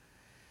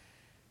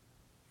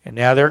 And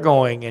now they're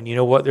going, and you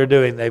know what they're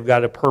doing? They've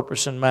got a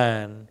purpose in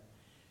mind,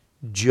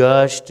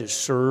 just to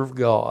serve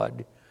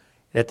God,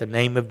 that the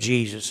name of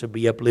Jesus will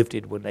be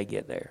uplifted when they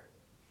get there.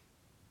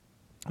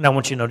 Now I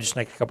want you to notice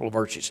the next couple of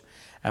verses.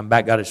 I'm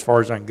back got as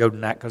far as I can go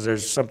tonight because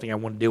there's something I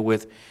want to deal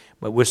with,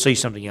 but we'll see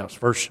something else.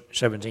 Verse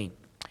 17.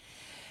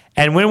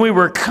 And when we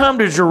were come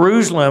to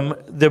Jerusalem,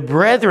 the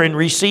brethren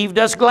received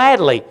us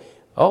gladly.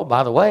 Oh,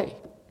 by the way,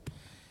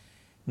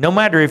 no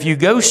matter if you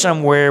go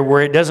somewhere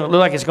where it doesn't look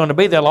like it's going to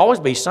be, there'll always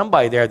be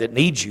somebody there that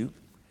needs you.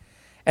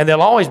 And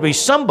there'll always be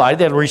somebody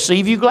that'll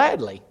receive you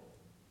gladly.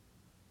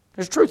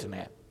 There's truth in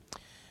that.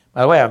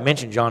 By the way, I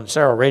mentioned John and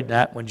Sarah already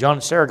tonight. When John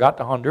and Sarah got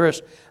to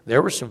Honduras,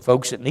 there were some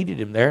folks that needed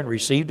him there and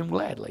received him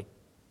gladly.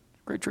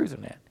 Great truth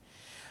in that.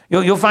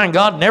 You'll find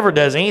God never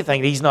does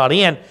anything that He's not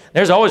in.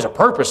 There's always a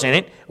purpose in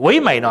it. We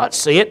may not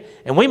see it,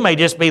 and we may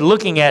just be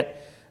looking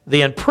at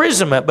the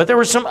imprisonment, but there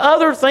were some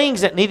other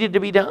things that needed to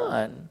be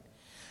done.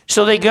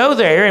 So they go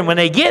there, and when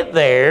they get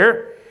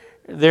there,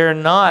 they're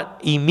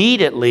not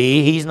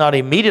immediately, he's not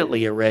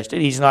immediately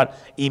arrested. He's not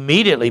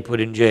immediately put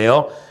in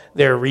jail.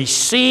 They're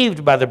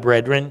received by the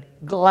brethren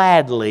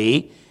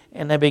gladly,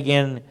 and they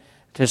begin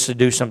to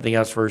do something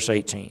else, verse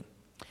 18.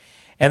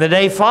 And the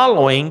day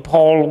following,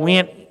 Paul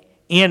went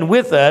in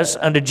with us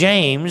unto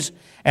James,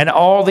 and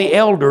all the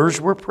elders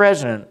were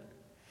present.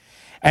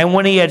 And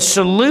when he had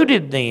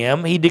saluted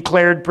them, he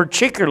declared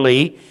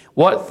particularly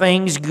what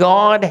things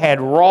God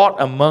had wrought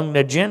among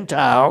the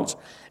Gentiles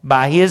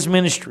by his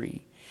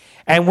ministry.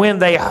 And when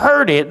they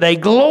heard it, they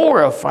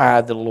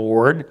glorified the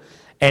Lord,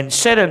 and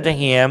said unto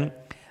him,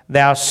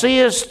 Thou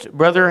seest,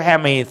 brother, how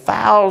many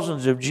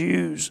thousands of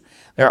Jews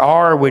there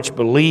are which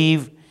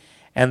believe,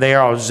 and they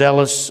are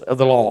zealous of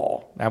the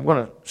law. Now, I'm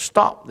going to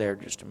stop there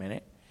just a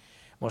minute.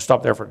 I'm going to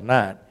stop there for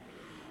tonight.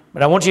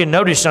 But I want you to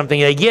notice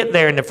something. They get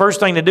there, and the first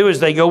thing to do is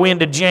they go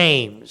into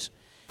James.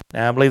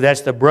 Now, I believe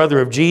that's the brother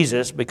of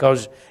Jesus,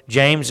 because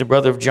James, the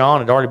brother of John,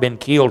 had already been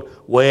killed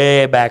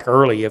way back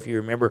early, if you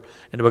remember,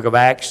 in the book of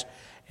Acts.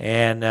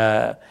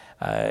 And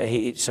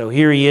so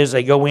here he is.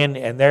 They go in,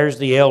 and there's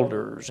the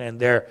elders, and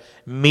they're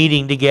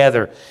meeting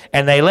together.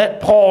 And they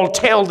let Paul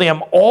tell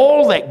them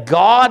all that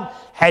God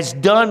has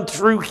done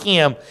through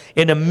him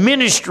in the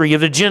ministry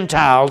of the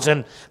Gentiles,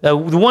 and the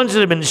ones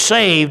that have been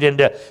saved, and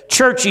the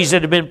churches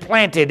that have been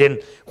planted,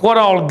 and what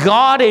all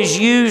God has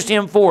used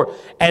him for.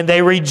 And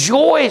they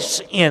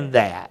rejoice in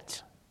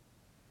that.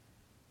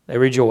 They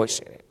rejoice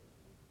in it.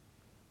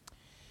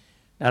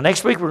 Now,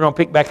 next week we're going to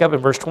pick back up in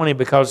verse 20,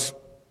 because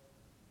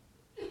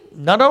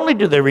not only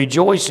do they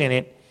rejoice in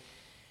it,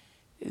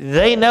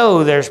 they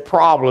know there's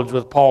problems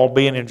with Paul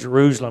being in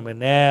Jerusalem, and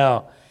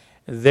now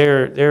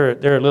they're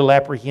a little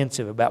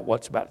apprehensive about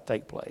what's about to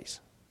take place.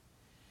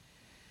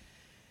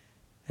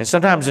 And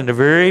sometimes in the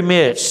very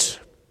midst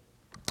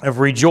of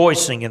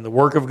rejoicing in the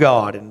work of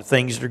God and the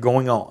things that are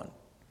going on,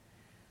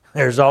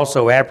 there's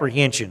also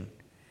apprehension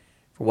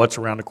for what's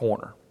around the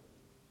corner.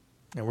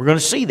 And we're going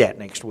to see that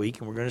next week,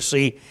 and we're going to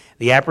see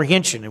the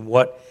apprehension and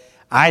what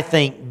I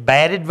think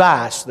bad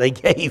advice they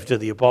gave to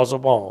the Apostle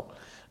Paul.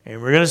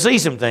 And we're going to see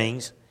some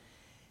things.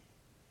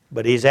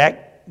 But he's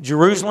at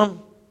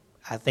Jerusalem.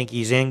 I think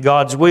he's in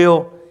God's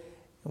will,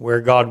 where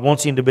God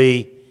wants him to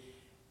be,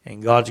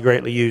 and God's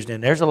greatly used.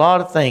 And there's a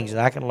lot of things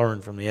that I can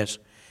learn from this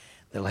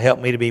that will help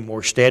me to be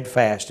more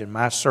steadfast in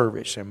my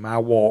service and my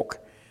walk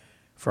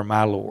for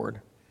my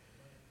Lord.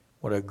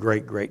 What a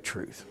great, great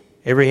truth.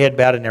 Every head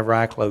bowed and every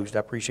eye closed. I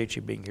appreciate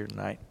you being here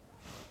tonight.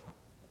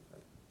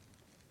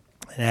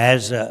 And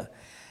as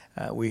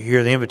we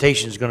hear the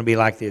invitation is going to be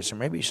like this. Or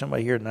maybe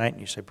somebody here tonight and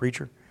you say,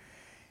 Preacher,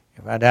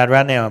 if I died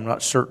right now, I'm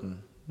not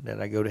certain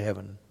that I go to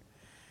heaven.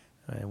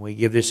 And we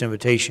give this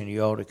invitation,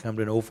 you ought to come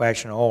to an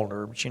old-fashioned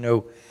altar. But you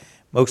know,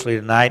 mostly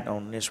tonight,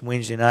 on this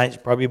Wednesday night,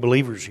 it's probably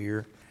believers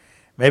here.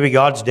 Maybe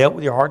God's dealt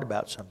with your heart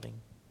about something.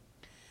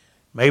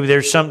 Maybe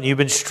there's something you've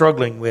been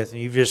struggling with,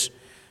 and you've just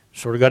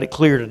Sort of got it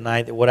clear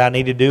tonight that what I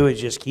need to do is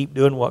just keep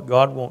doing what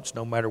God wants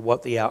no matter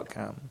what the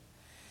outcome.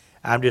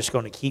 I'm just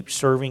going to keep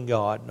serving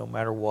God no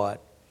matter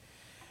what.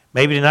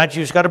 Maybe tonight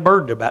you just got a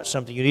burden about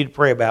something you need to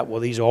pray about.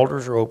 Well, these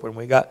altars are open.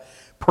 We got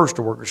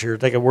personal workers here to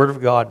take a word of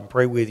God and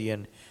pray with you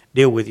and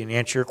deal with you and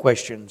answer your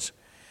questions.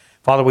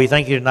 Father, we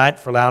thank you tonight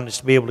for allowing us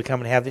to be able to come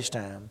and have this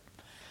time.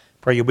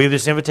 Pray you'll be with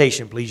this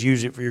invitation. Please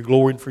use it for your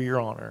glory and for your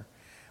honor.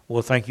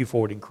 We'll thank you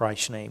for it in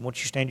Christ's name. Won't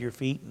you stand to your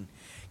feet and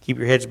keep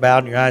your heads bowed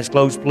and your eyes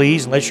closed,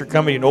 please, unless you're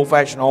coming to an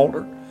old-fashioned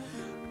altar.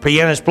 The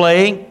piano's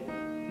playing,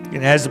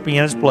 and as the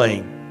piano's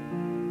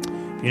playing,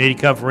 if you need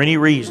to come for any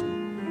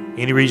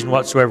reason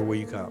whatsoever, will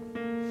you come?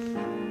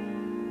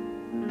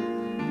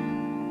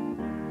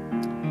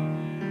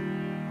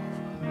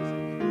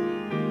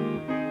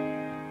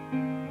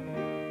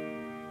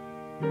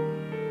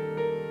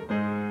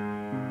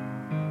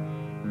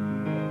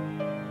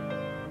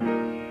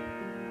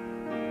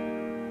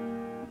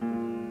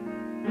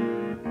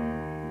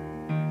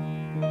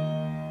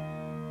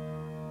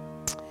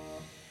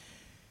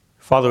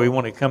 Father, we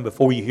want to come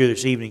before you here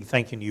this evening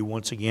thanking you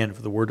once again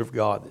for the Word of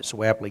God that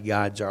so aptly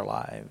guides our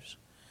lives.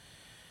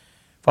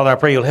 Father, I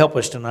pray you'll help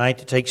us tonight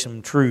to take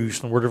some truths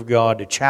from the Word of God to challenge